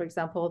system. So for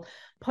example,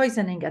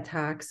 poisoning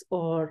attacks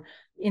or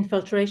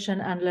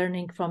infiltration and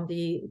learning from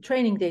the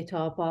training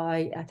data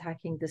by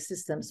attacking the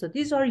system. So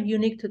these are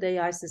unique to the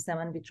AI system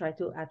and we try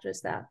to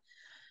address that.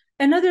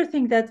 Another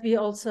thing that we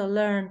also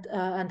learned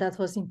and that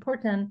was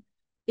important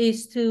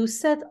is to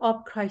set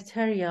up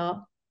criteria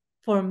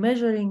for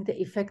measuring the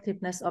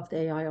effectiveness of the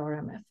AI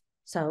RMF.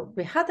 So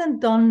we hadn't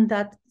done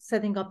that,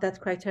 setting up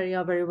that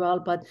criteria very well,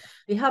 but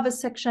we have a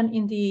section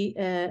in the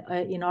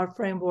in our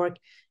framework,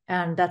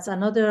 and that's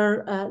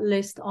another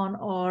list on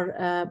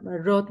our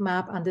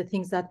roadmap and the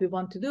things that we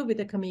want to do with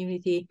the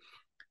community,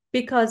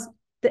 because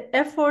the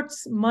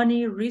efforts,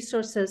 money,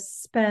 resources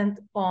spent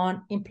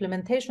on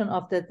implementation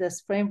of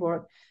this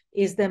framework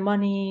is the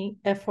money,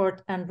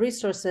 effort, and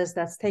resources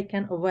that's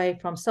taken away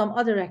from some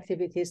other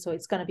activities. So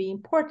it's going to be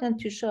important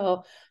to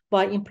show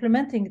by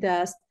implementing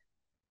this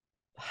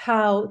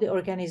how the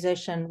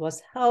organization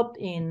was helped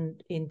in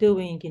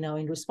doing,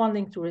 in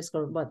responding to risk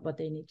or what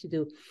they need to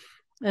do.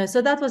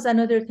 So that was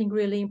another thing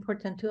really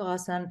important to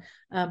us and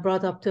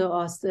brought up to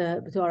us,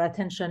 to our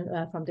attention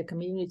from the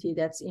community.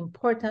 That's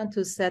important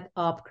to set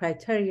up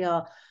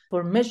criteria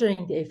for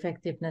measuring the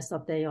effectiveness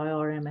of the AI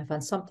RMF,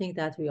 and something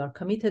that we are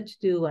committed to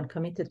do and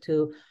committed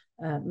to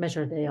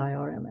measured AI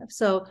RMF.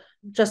 So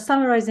just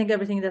summarizing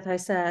everything that I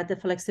said, the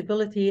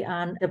flexibility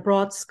and the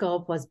broad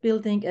scope was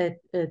building a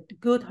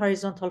good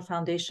horizontal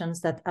foundations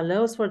that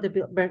allows for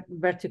the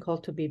vertical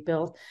to be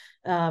built,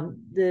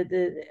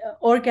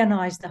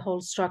 organize the whole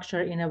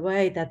structure in a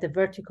way that the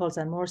verticals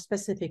and more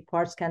specific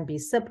parts can be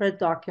separate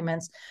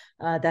documents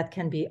that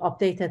can be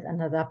updated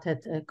and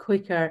adapted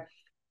quicker.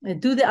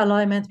 Do the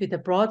alignment with a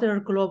broader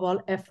global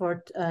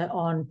effort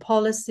on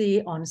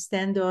policy, on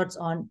standards,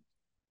 on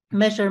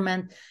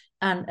measurement,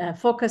 and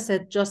focus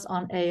it just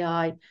on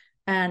AI,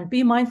 and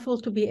be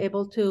mindful to be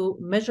able to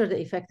measure the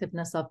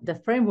effectiveness of the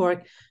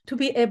framework, to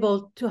be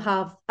able to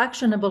have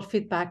actionable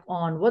feedback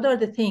on what are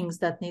the things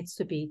that needs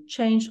to be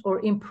changed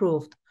or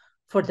improved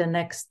for the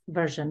next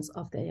versions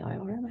of the AI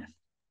RMF.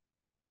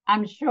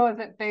 I'm sure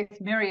that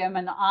both Miriam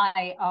and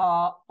I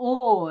are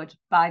awed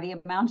by the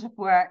amount of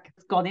work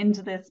that's gone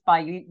into this by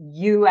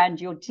you and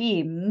your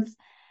teams,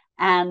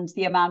 and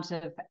the amount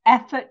of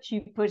effort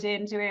you put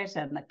into it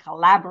and the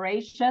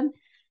collaboration.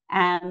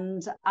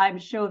 And I'm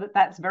sure that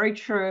that's very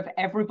true of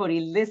everybody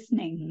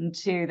listening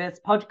to this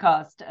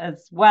podcast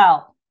as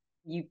well.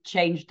 You've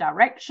changed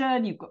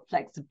direction, you've got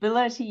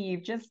flexibility,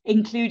 you've just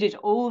included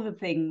all the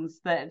things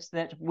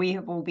that we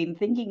have all been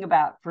thinking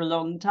about for a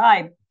long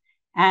time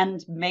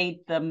and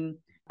made them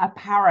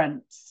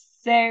apparent.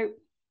 So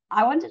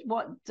I wondered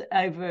what,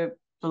 over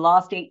the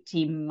last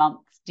 18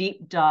 months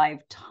deep dive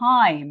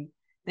time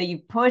that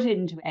you've put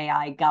into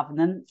AI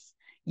governance,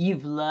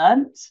 you've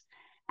learned.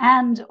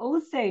 And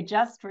also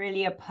just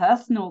really a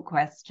personal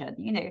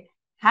question,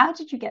 how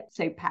did you get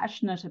so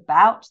passionate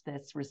about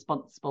this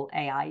responsible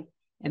AI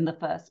in the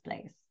first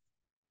place?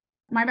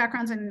 My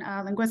background's in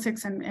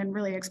linguistics and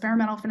really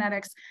experimental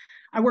phonetics.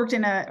 I worked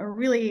in a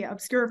really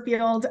obscure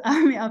field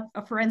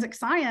of forensic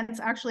science,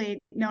 actually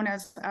known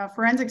as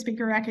forensic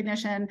speaker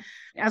recognition.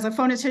 As a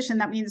phonetician,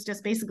 that means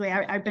just basically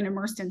I've been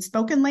immersed in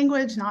spoken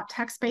language, not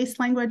text-based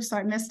language. So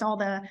I missed all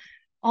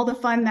the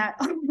fun that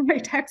my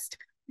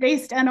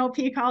text-based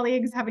NLP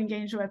colleagues have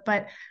engaged with.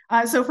 But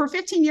so for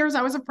 15 years,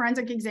 I was a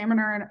forensic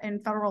examiner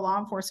in federal law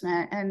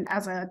enforcement. And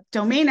as a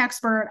domain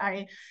expert,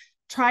 I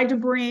tried to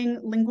bring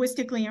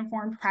linguistically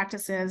informed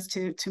practices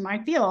to my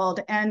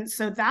field. And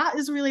so that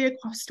is really a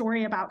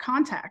story about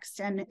context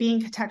and being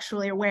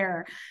contextually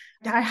aware.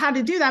 I had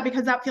to do that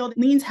because that field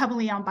leans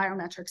heavily on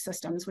biometric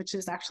systems, which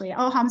is actually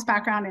Elham's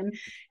background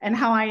and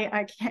how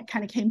I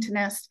kind of came to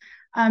NIST.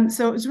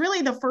 So it was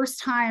really the first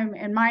time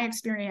in my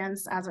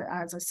experience as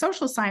a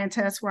social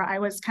scientist where I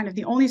was kind of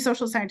the only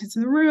social scientist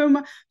in the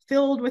room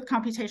filled with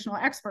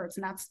computational experts.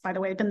 And that's, by the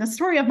way, been the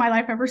story of my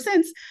life ever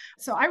since.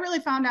 So I really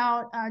found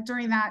out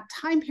during that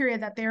time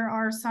period that there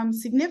are some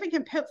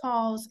significant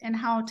pitfalls in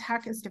how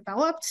tech is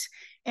developed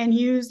and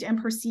used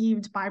and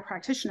perceived by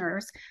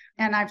practitioners.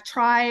 And I've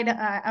tried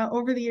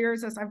over the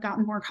years, as I've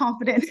gotten more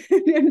confident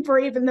and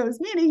brave in those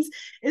meetings,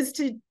 is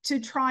to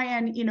try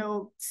and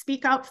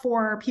speak up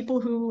for people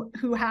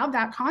who have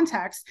that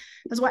context.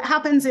 Because what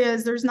happens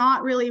is there's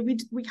not really,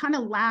 we kind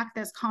of lack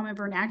this common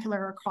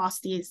vernacular across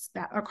these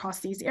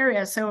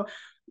areas. So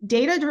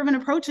data-driven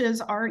approaches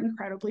are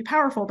incredibly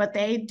powerful, but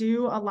they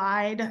do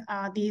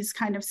elide these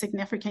kind of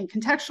significant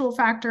contextual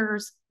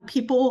factors.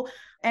 People,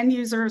 end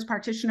users,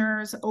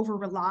 practitioners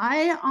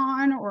over-rely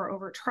on or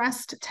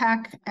over-trust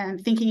tech and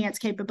thinking its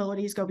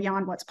capabilities go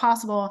beyond what's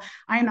possible.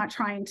 I am not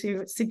trying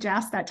to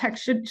suggest that tech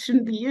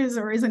shouldn't be used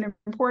or isn't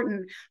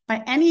important,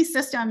 but any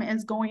system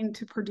is going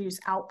to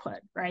produce output,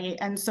 right?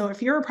 And so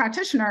if you're a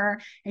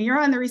practitioner and you're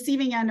on the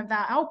receiving end of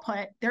that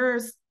output,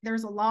 there's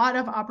a lot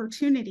of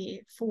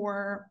opportunity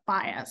for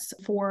bias,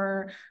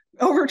 for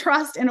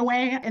overtrust in a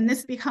way. And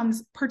this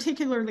becomes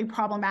particularly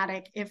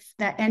problematic if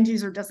the end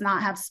user does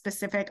not have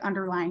specific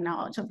underlying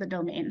knowledge of the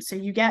domain. So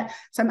you get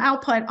some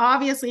output.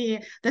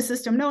 Obviously, the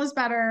system knows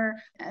better.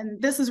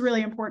 And this is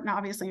really important,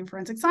 obviously, in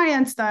forensic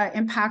science. The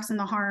impacts and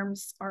the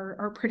harms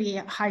are pretty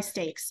high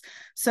stakes.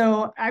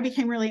 So I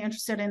became really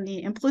interested in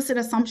the implicit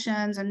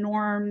assumptions and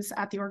norms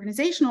at the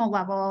organizational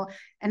level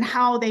and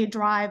how they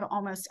drive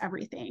almost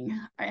everything.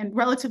 And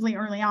relatively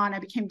early on, I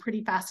became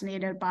pretty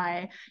fascinated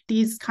by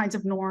these kinds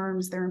of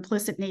norms, their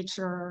implicit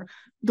nature,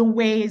 the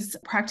ways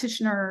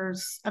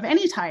practitioners of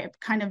any type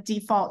kind of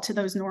default to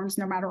those norms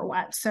no matter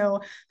what.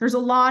 So there's a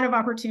lot of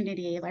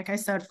opportunity, like I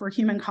said, for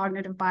human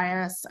cognitive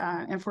bias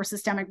and for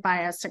systemic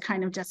bias to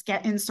kind of just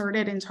get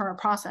inserted into our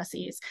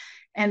processes.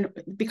 And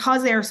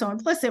because they are so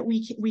implicit,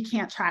 we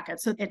can't track it.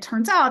 So it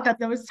turns out that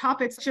those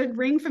topics should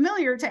ring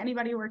familiar to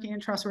anybody working in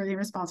trustworthy and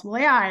responsible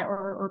AI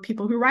or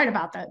people who write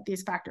about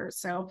these factors.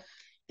 So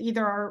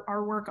either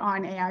our work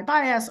on AI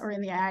bias or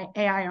in the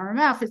AI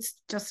RMF, it's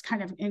just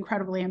kind of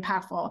incredibly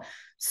impactful.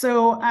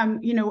 So,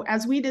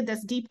 as we did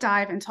this deep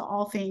dive into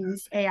all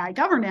things AI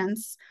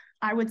governance,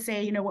 I would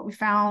say, what we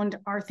found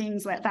are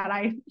things that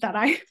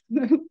I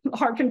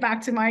harken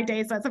back to my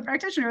days as a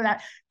practitioner,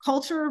 that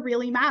culture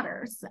really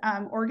matters.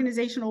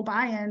 Organizational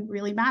buy-in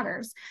really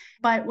matters.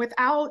 But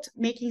without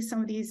making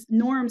some of these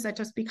norms that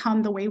just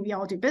become the way we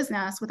all do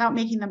business, without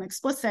making them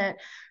explicit,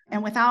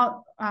 and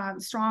without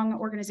strong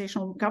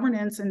organizational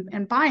governance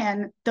and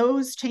buy-in,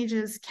 those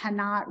changes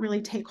cannot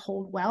really take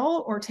hold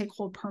well or take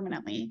hold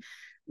permanently.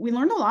 We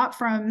learned a lot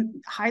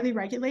from highly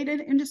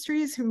regulated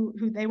industries who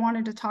they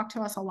wanted to talk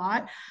to us a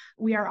lot.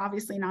 We are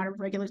obviously not a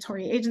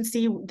regulatory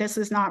agency. This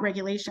is not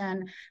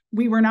regulation.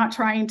 We were not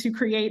trying to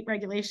create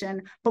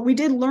regulation, but we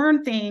did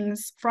learn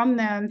things from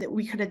them that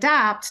we could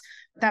adapt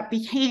that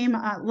became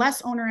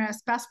less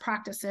onerous, best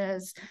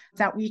practices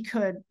that we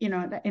could, in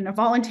a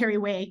voluntary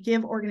way,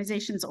 give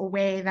organizations a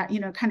way that,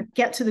 kind of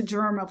get to the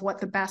germ of what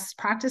the best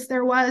practice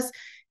there was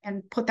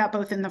and put that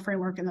both in the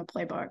framework and the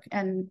playbook.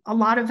 And a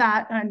lot of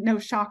that, no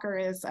shocker,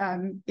 is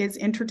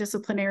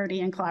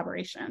interdisciplinarity and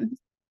collaboration.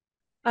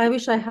 I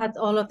wish I had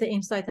all of the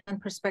insight and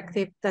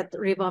perspective that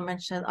Riva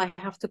mentioned. I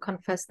have to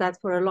confess that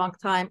for a long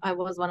time, I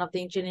was one of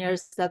the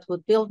engineers that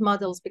would build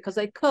models because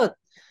I could.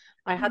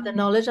 I had the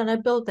knowledge and I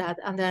built that.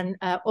 And then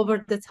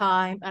over the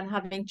time and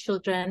having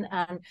children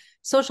and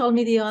social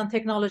media and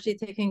technology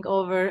taking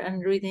over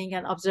and reading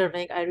and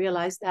observing, I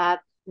realized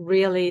that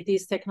really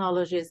these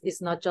technologies is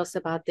not just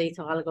about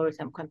data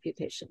algorithm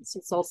computations.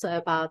 It's also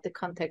about the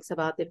context,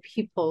 about the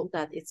people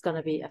that it's going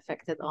to be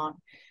affected on.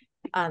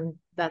 And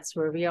that's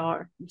where we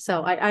are.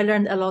 So I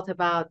learned a lot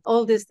about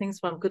all these things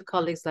from good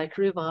colleagues like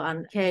Riva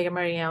and Kay,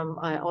 Miriam,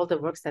 all the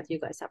works that you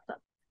guys have done.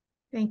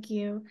 Thank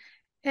you.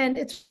 And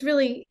it's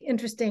really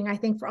interesting, I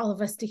think, for all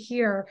of us to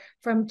hear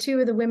from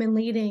two of the women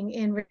leading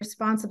in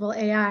responsible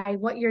AI,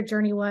 what your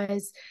journey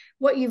was,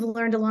 what you've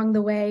learned along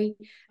the way.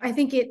 I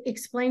think it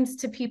explains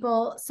to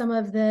people some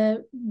of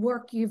the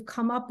work you've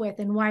come up with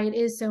and why it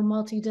is so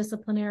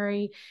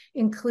multidisciplinary,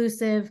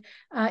 inclusive.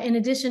 In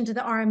addition to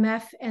the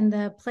RMF and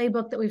the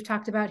playbook that we've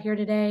talked about here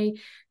today,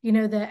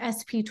 the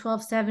SP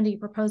 1270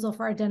 proposal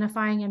for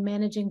identifying and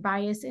managing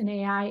bias in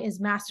AI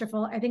is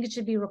masterful. I think it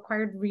should be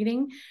required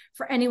reading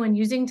for anyone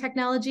using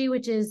technology,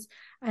 which is,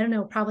 I don't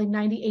know, probably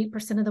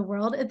 98% of the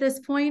world at this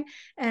point.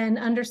 And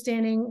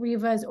understanding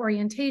Riva's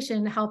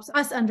orientation helps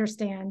us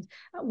understand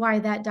why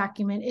that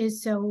document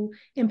is so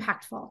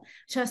impactful,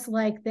 just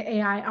like the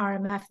AI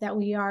RMF that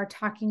we are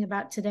talking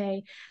about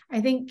today. I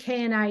think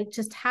Kay and I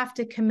just have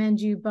to commend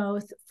you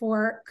both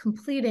for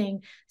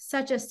completing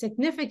such a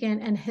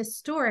significant and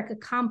historic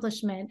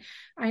accomplishment.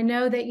 I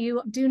know that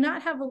you do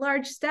not have a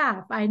large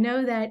staff. I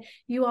know that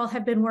you all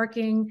have been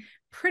working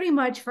pretty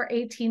much for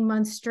 18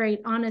 months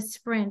straight on a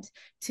sprint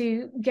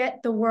to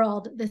get the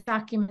world this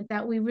document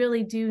that we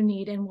really do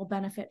need and will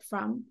benefit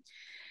from.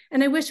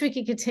 And I wish we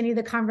could continue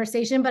the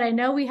conversation, but I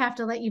know we have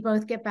to let you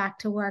both get back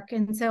to work.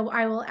 And so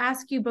I will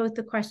ask you both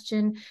the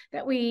question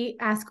that we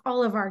ask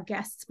all of our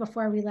guests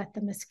before we let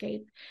them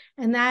escape.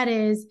 And that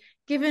is,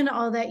 given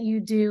all that you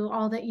do,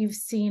 all that you've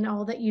seen,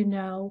 all that you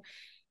know,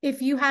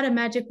 if you had a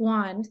magic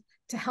wand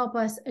to help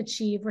us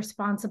achieve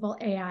responsible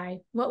AI,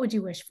 what would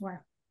you wish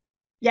for?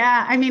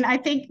 Yeah, I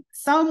think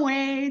some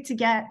way to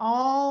get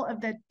all of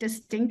the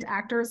distinct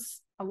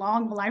actors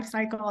along the life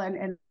cycle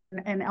and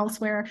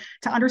elsewhere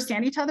to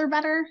understand each other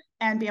better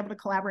and be able to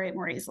collaborate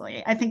more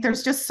easily. I think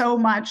there's just so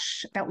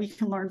much that we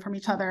can learn from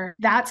each other.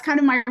 That's kind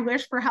of my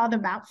wish for how the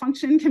map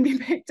function can be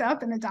picked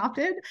up and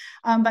adopted.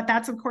 But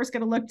that's, of course,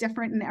 going to look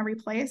different in every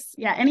place.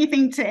 Yeah,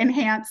 anything to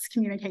enhance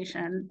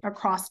communication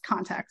across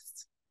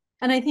contexts.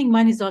 And I think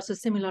mine is also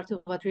similar to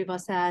what Riva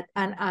said.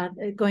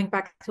 And going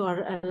back to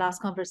our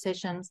last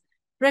conversations,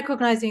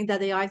 recognizing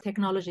that AI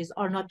technologies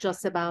are not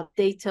just about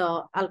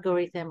data,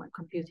 algorithm, and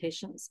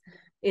computations.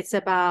 It's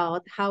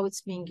about how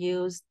it's being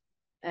used,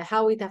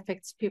 how it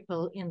affects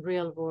people in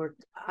real world,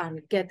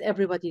 and get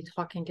everybody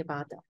talking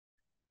about that.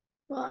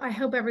 Well, I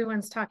hope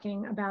everyone's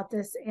talking about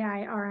this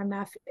AI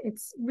RMF.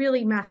 It's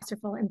really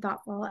masterful and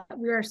thoughtful.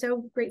 We are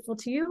so grateful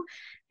to you.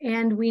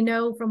 And we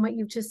know from what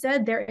you've just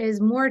said, there is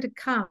more to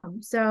come.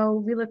 So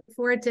we look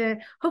forward to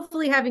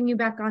hopefully having you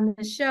back on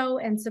the show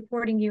and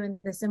supporting you in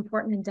this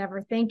important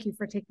endeavor. Thank you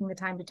for taking the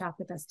time to talk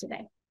with us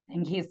today.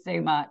 Thank you so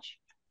much.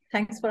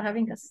 Thanks for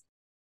having us.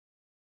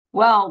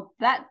 Well,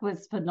 that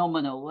was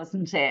phenomenal,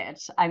 wasn't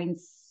it?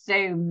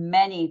 So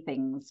many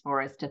things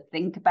for us to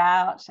think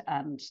about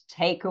and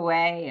take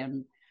away,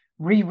 and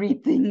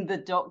rereading the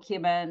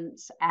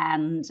document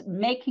and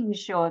making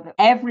sure that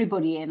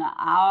everybody in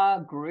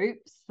our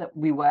groups that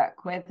we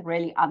work with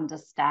really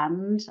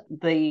understand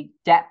the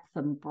depth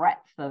and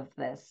breadth of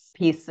this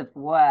piece of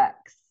work.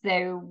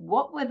 So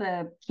what were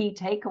the key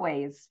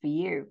takeaways for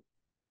you?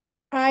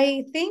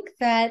 I think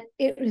that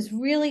it was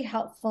really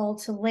helpful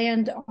to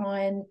land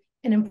on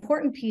an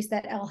important piece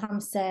that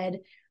Elham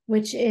said,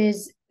 which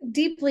is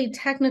deeply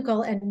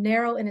technical and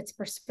narrow in its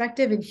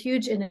perspective and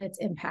huge in its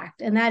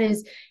impact. And that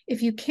is,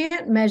 if you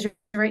can't measure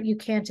it, you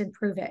can't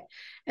improve it.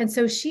 And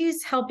so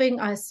she's helping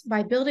us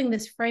by building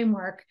this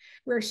framework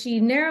where she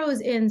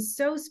narrows in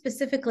so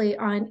specifically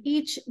on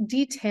each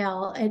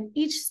detail at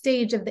each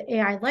stage of the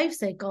AI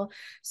lifecycle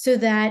so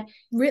that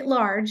writ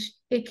large,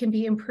 it can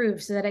be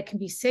improved, so that it can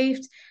be safe,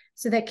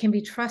 so that can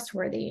be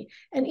trustworthy,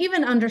 and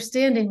even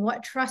understanding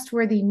what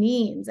trustworthy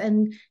means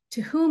and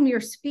to whom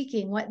you're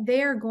speaking, what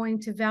they're going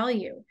to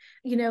value.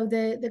 You know,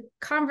 the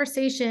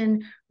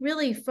conversation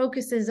really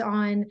focuses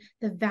on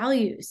the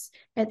values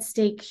at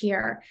stake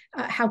here,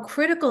 how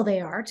critical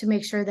they are to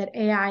make sure that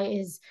AI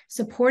is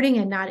supporting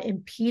and not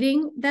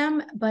impeding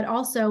them, but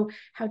also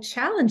how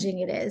challenging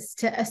it is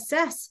to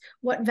assess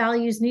what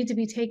values need to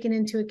be taken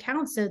into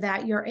account so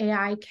that your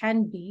AI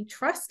can be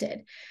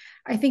trusted.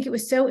 I think it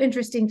was so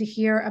interesting to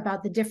hear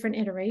about the different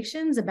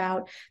iterations,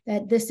 about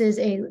that this is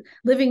a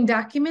living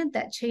document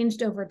that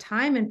changed over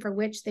time and for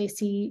which they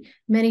see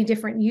many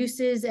different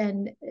uses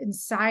and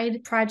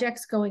side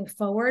projects going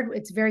forward.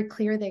 It's very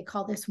clear they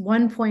call this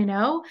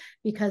 1.0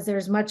 because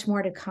there's much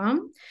more to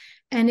come.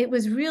 And it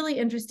was really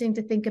interesting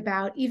to think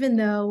about, even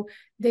though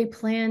they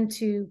plan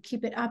to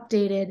keep it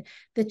updated,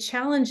 the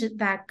challenge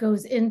that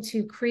goes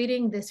into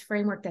creating this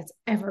framework that's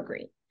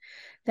evergreen.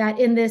 That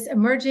in this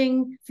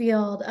emerging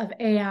field of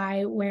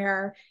AI,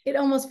 where it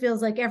almost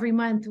feels like every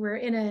month we're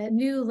in a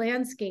new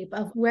landscape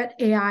of what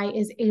AI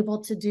is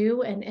able to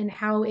do and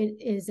how it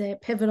is a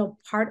pivotal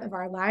part of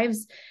our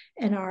lives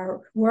and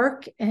our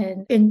work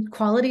and in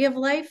quality of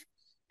life.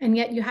 And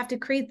yet you have to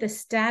create this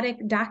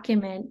static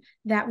document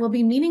that will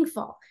be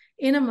meaningful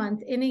in a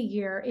month, in a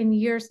year, in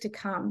years to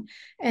come.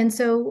 And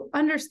so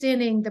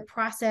understanding the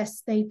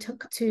process they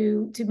took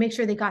to make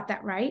sure they got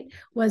that right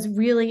was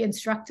really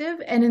instructive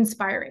and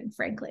inspiring,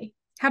 frankly.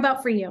 How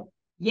about for you?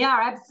 Yeah,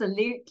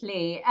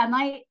 absolutely. And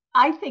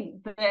I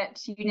think that,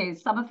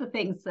 some of the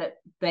things that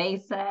they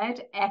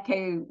said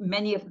echo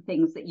many of the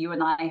things that you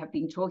and I have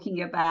been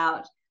talking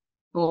about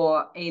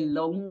for a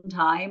long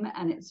time.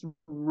 And it's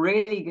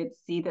really good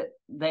to see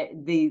that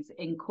these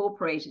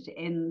incorporated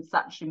in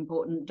such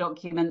important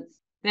documents,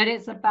 that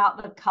it's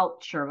about the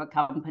culture of a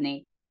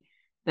company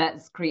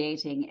that's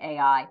creating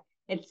AI.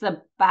 It's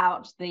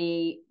about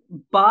the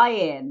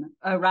buy-in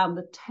around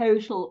the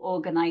total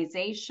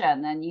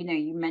organization. And,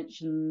 you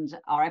mentioned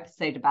our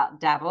episode about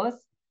Davos.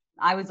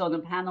 I was on a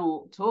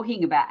panel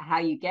talking about how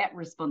you get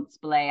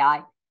responsible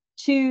AI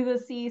to the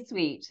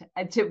C-suite,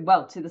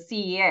 to the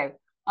CEO,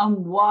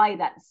 on why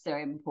that's so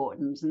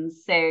important. And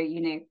so,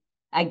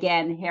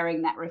 again,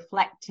 hearing that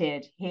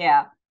reflected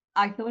here,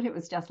 I thought it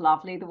was just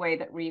lovely the way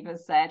that Riva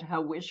said her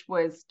wish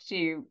was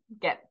to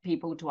get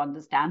people to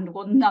understand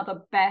one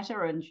another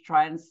better and to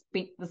try and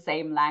speak the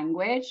same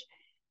language,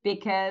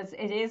 because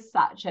it is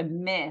such a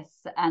miss.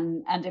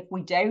 And if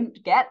we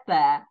don't get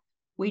there,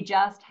 we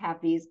just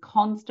have these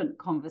constant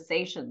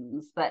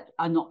conversations that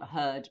are not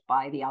heard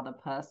by the other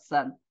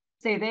person.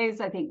 So those,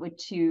 I think, were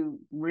two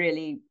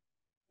really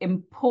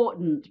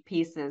important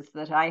pieces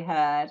that I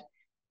heard.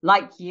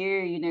 Like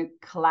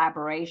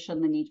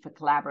collaboration, the need for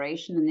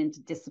collaboration and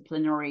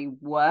interdisciplinary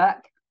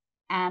work.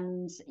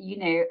 And,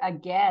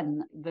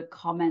 again, the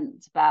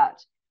comment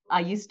about I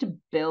used to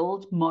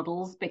build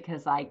models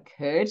because I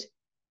could,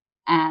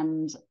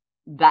 and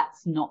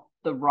that's not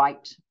the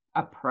right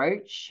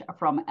approach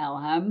from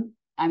Elham.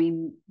 I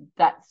mean,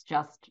 that's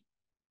just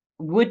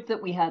would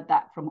that we heard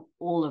that from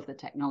all of the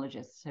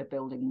technologists who are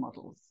building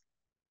models.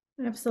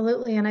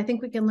 Absolutely. And I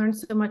think we can learn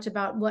so much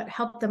about what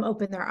helped them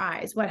open their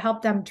eyes, what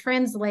helped them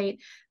translate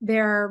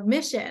their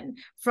mission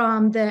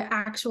from the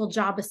actual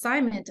job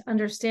assignment,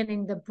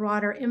 understanding the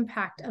broader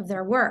impact of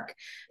their work.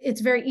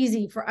 It's very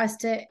easy for us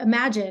to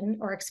imagine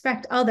or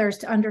expect others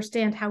to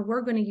understand how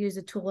we're going to use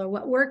a tool or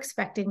what we're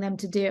expecting them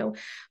to do.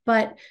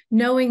 But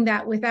knowing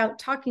that without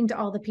talking to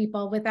all the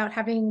people, without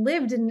having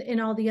lived in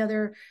all the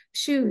other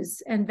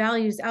shoes and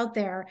values out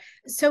there,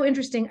 so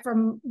interesting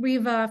from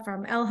Riva,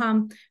 from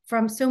Elham,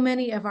 from so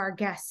many of our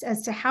guests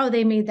as to how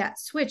they made that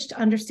switch to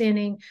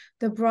understanding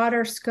the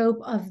broader scope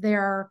of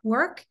their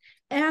work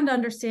and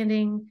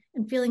understanding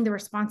and feeling the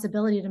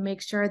responsibility to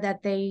make sure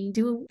that they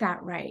do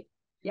that right.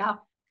 Yeah.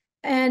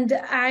 And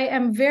I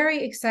am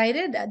very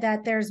excited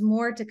that there's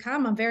more to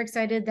come. I'm very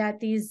excited that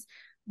these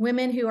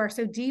women who are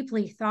so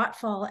deeply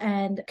thoughtful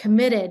and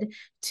committed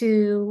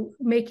to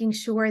making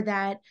sure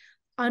that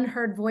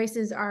unheard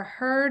voices are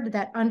heard,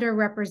 that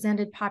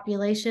underrepresented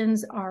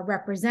populations are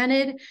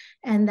represented,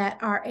 and that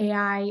our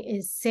AI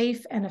is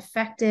safe and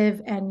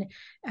effective and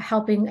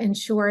helping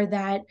ensure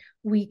that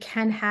we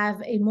can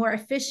have a more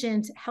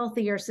efficient,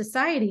 healthier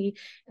society,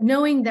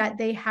 knowing that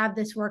they have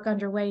this work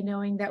underway,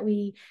 knowing that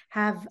we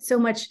have so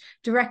much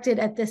directed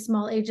at this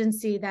small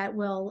agency that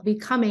will be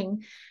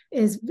coming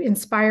is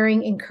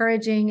inspiring,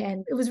 encouraging,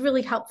 and it was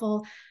really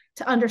helpful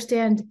to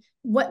understand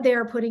what they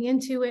are putting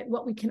into it,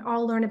 what we can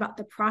all learn about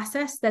the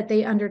process that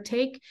they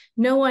undertake.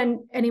 No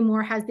one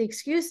anymore has the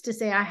excuse to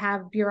say, I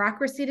have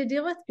bureaucracy to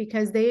deal with,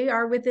 because they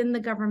are within the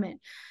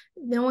government.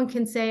 No one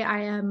can say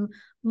I am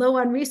low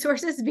on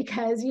resources,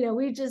 because,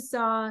 we just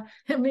saw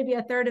maybe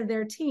a third of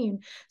their team.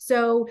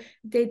 So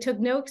they took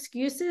no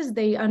excuses.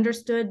 They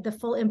understood the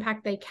full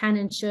impact they can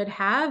and should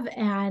have.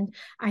 And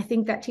I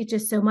think that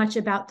teaches so much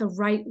about the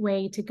right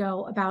way to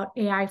go about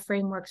AI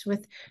frameworks,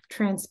 with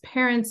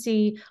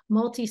transparency,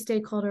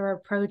 multi-stakeholder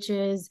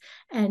approaches,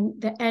 and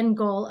the end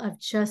goal of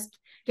just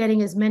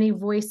getting as many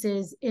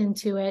voices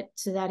into it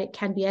so that it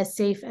can be as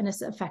safe and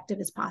as effective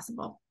as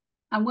possible.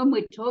 And when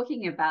we're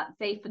talking about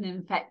safe and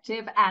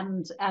effective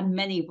and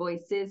many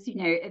voices,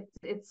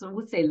 it's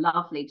also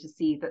lovely to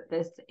see that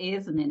this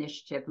is an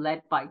initiative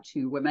led by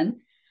two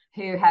women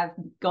who have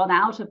gone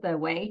out of their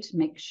way to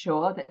make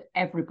sure that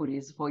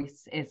everybody's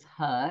voice is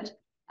heard.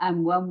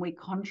 And when we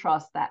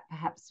contrast that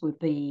perhaps with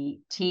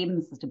the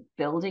teams that are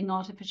building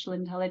artificial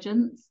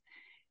intelligence,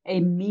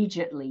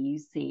 immediately you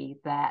see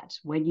that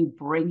when you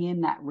bring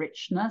in that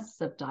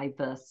richness of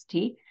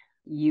diversity,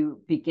 you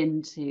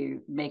begin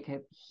to make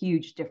a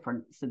huge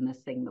difference in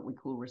this thing that we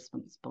call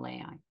responsible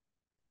AI.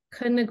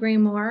 Couldn't agree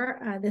more.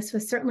 This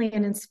was certainly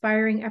an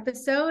inspiring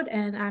episode,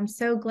 and I'm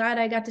so glad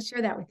I got to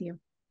share that with you.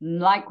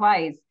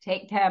 Likewise.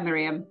 Take care,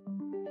 Miriam.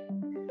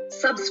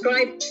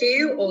 Subscribe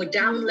to or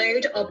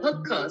download our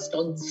podcast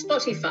on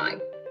Spotify,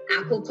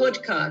 Apple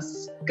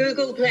Podcasts,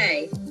 Google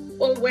Play,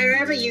 or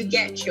wherever you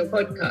get your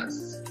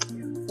podcasts.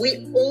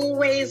 We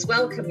always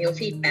welcome your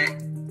feedback.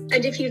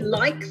 And if you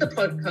like the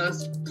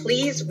podcast,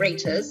 please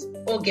rate us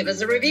or give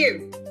us a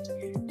review.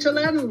 To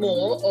learn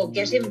more or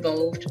get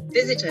involved,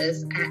 visit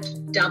us at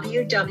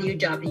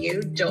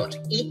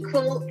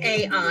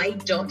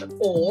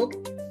www.equalai.org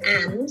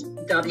and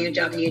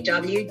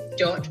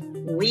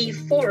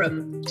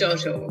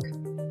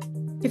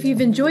www.weforum.org. If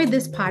you've enjoyed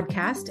this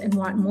podcast and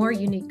want more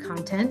unique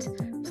content,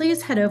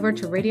 please head over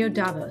to Radio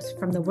Davos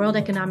from the World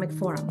Economic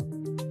Forum.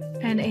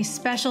 And a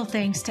special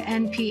thanks to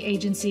NP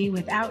Agency,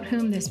 without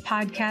whom this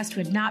podcast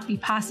would not be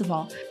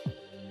possible.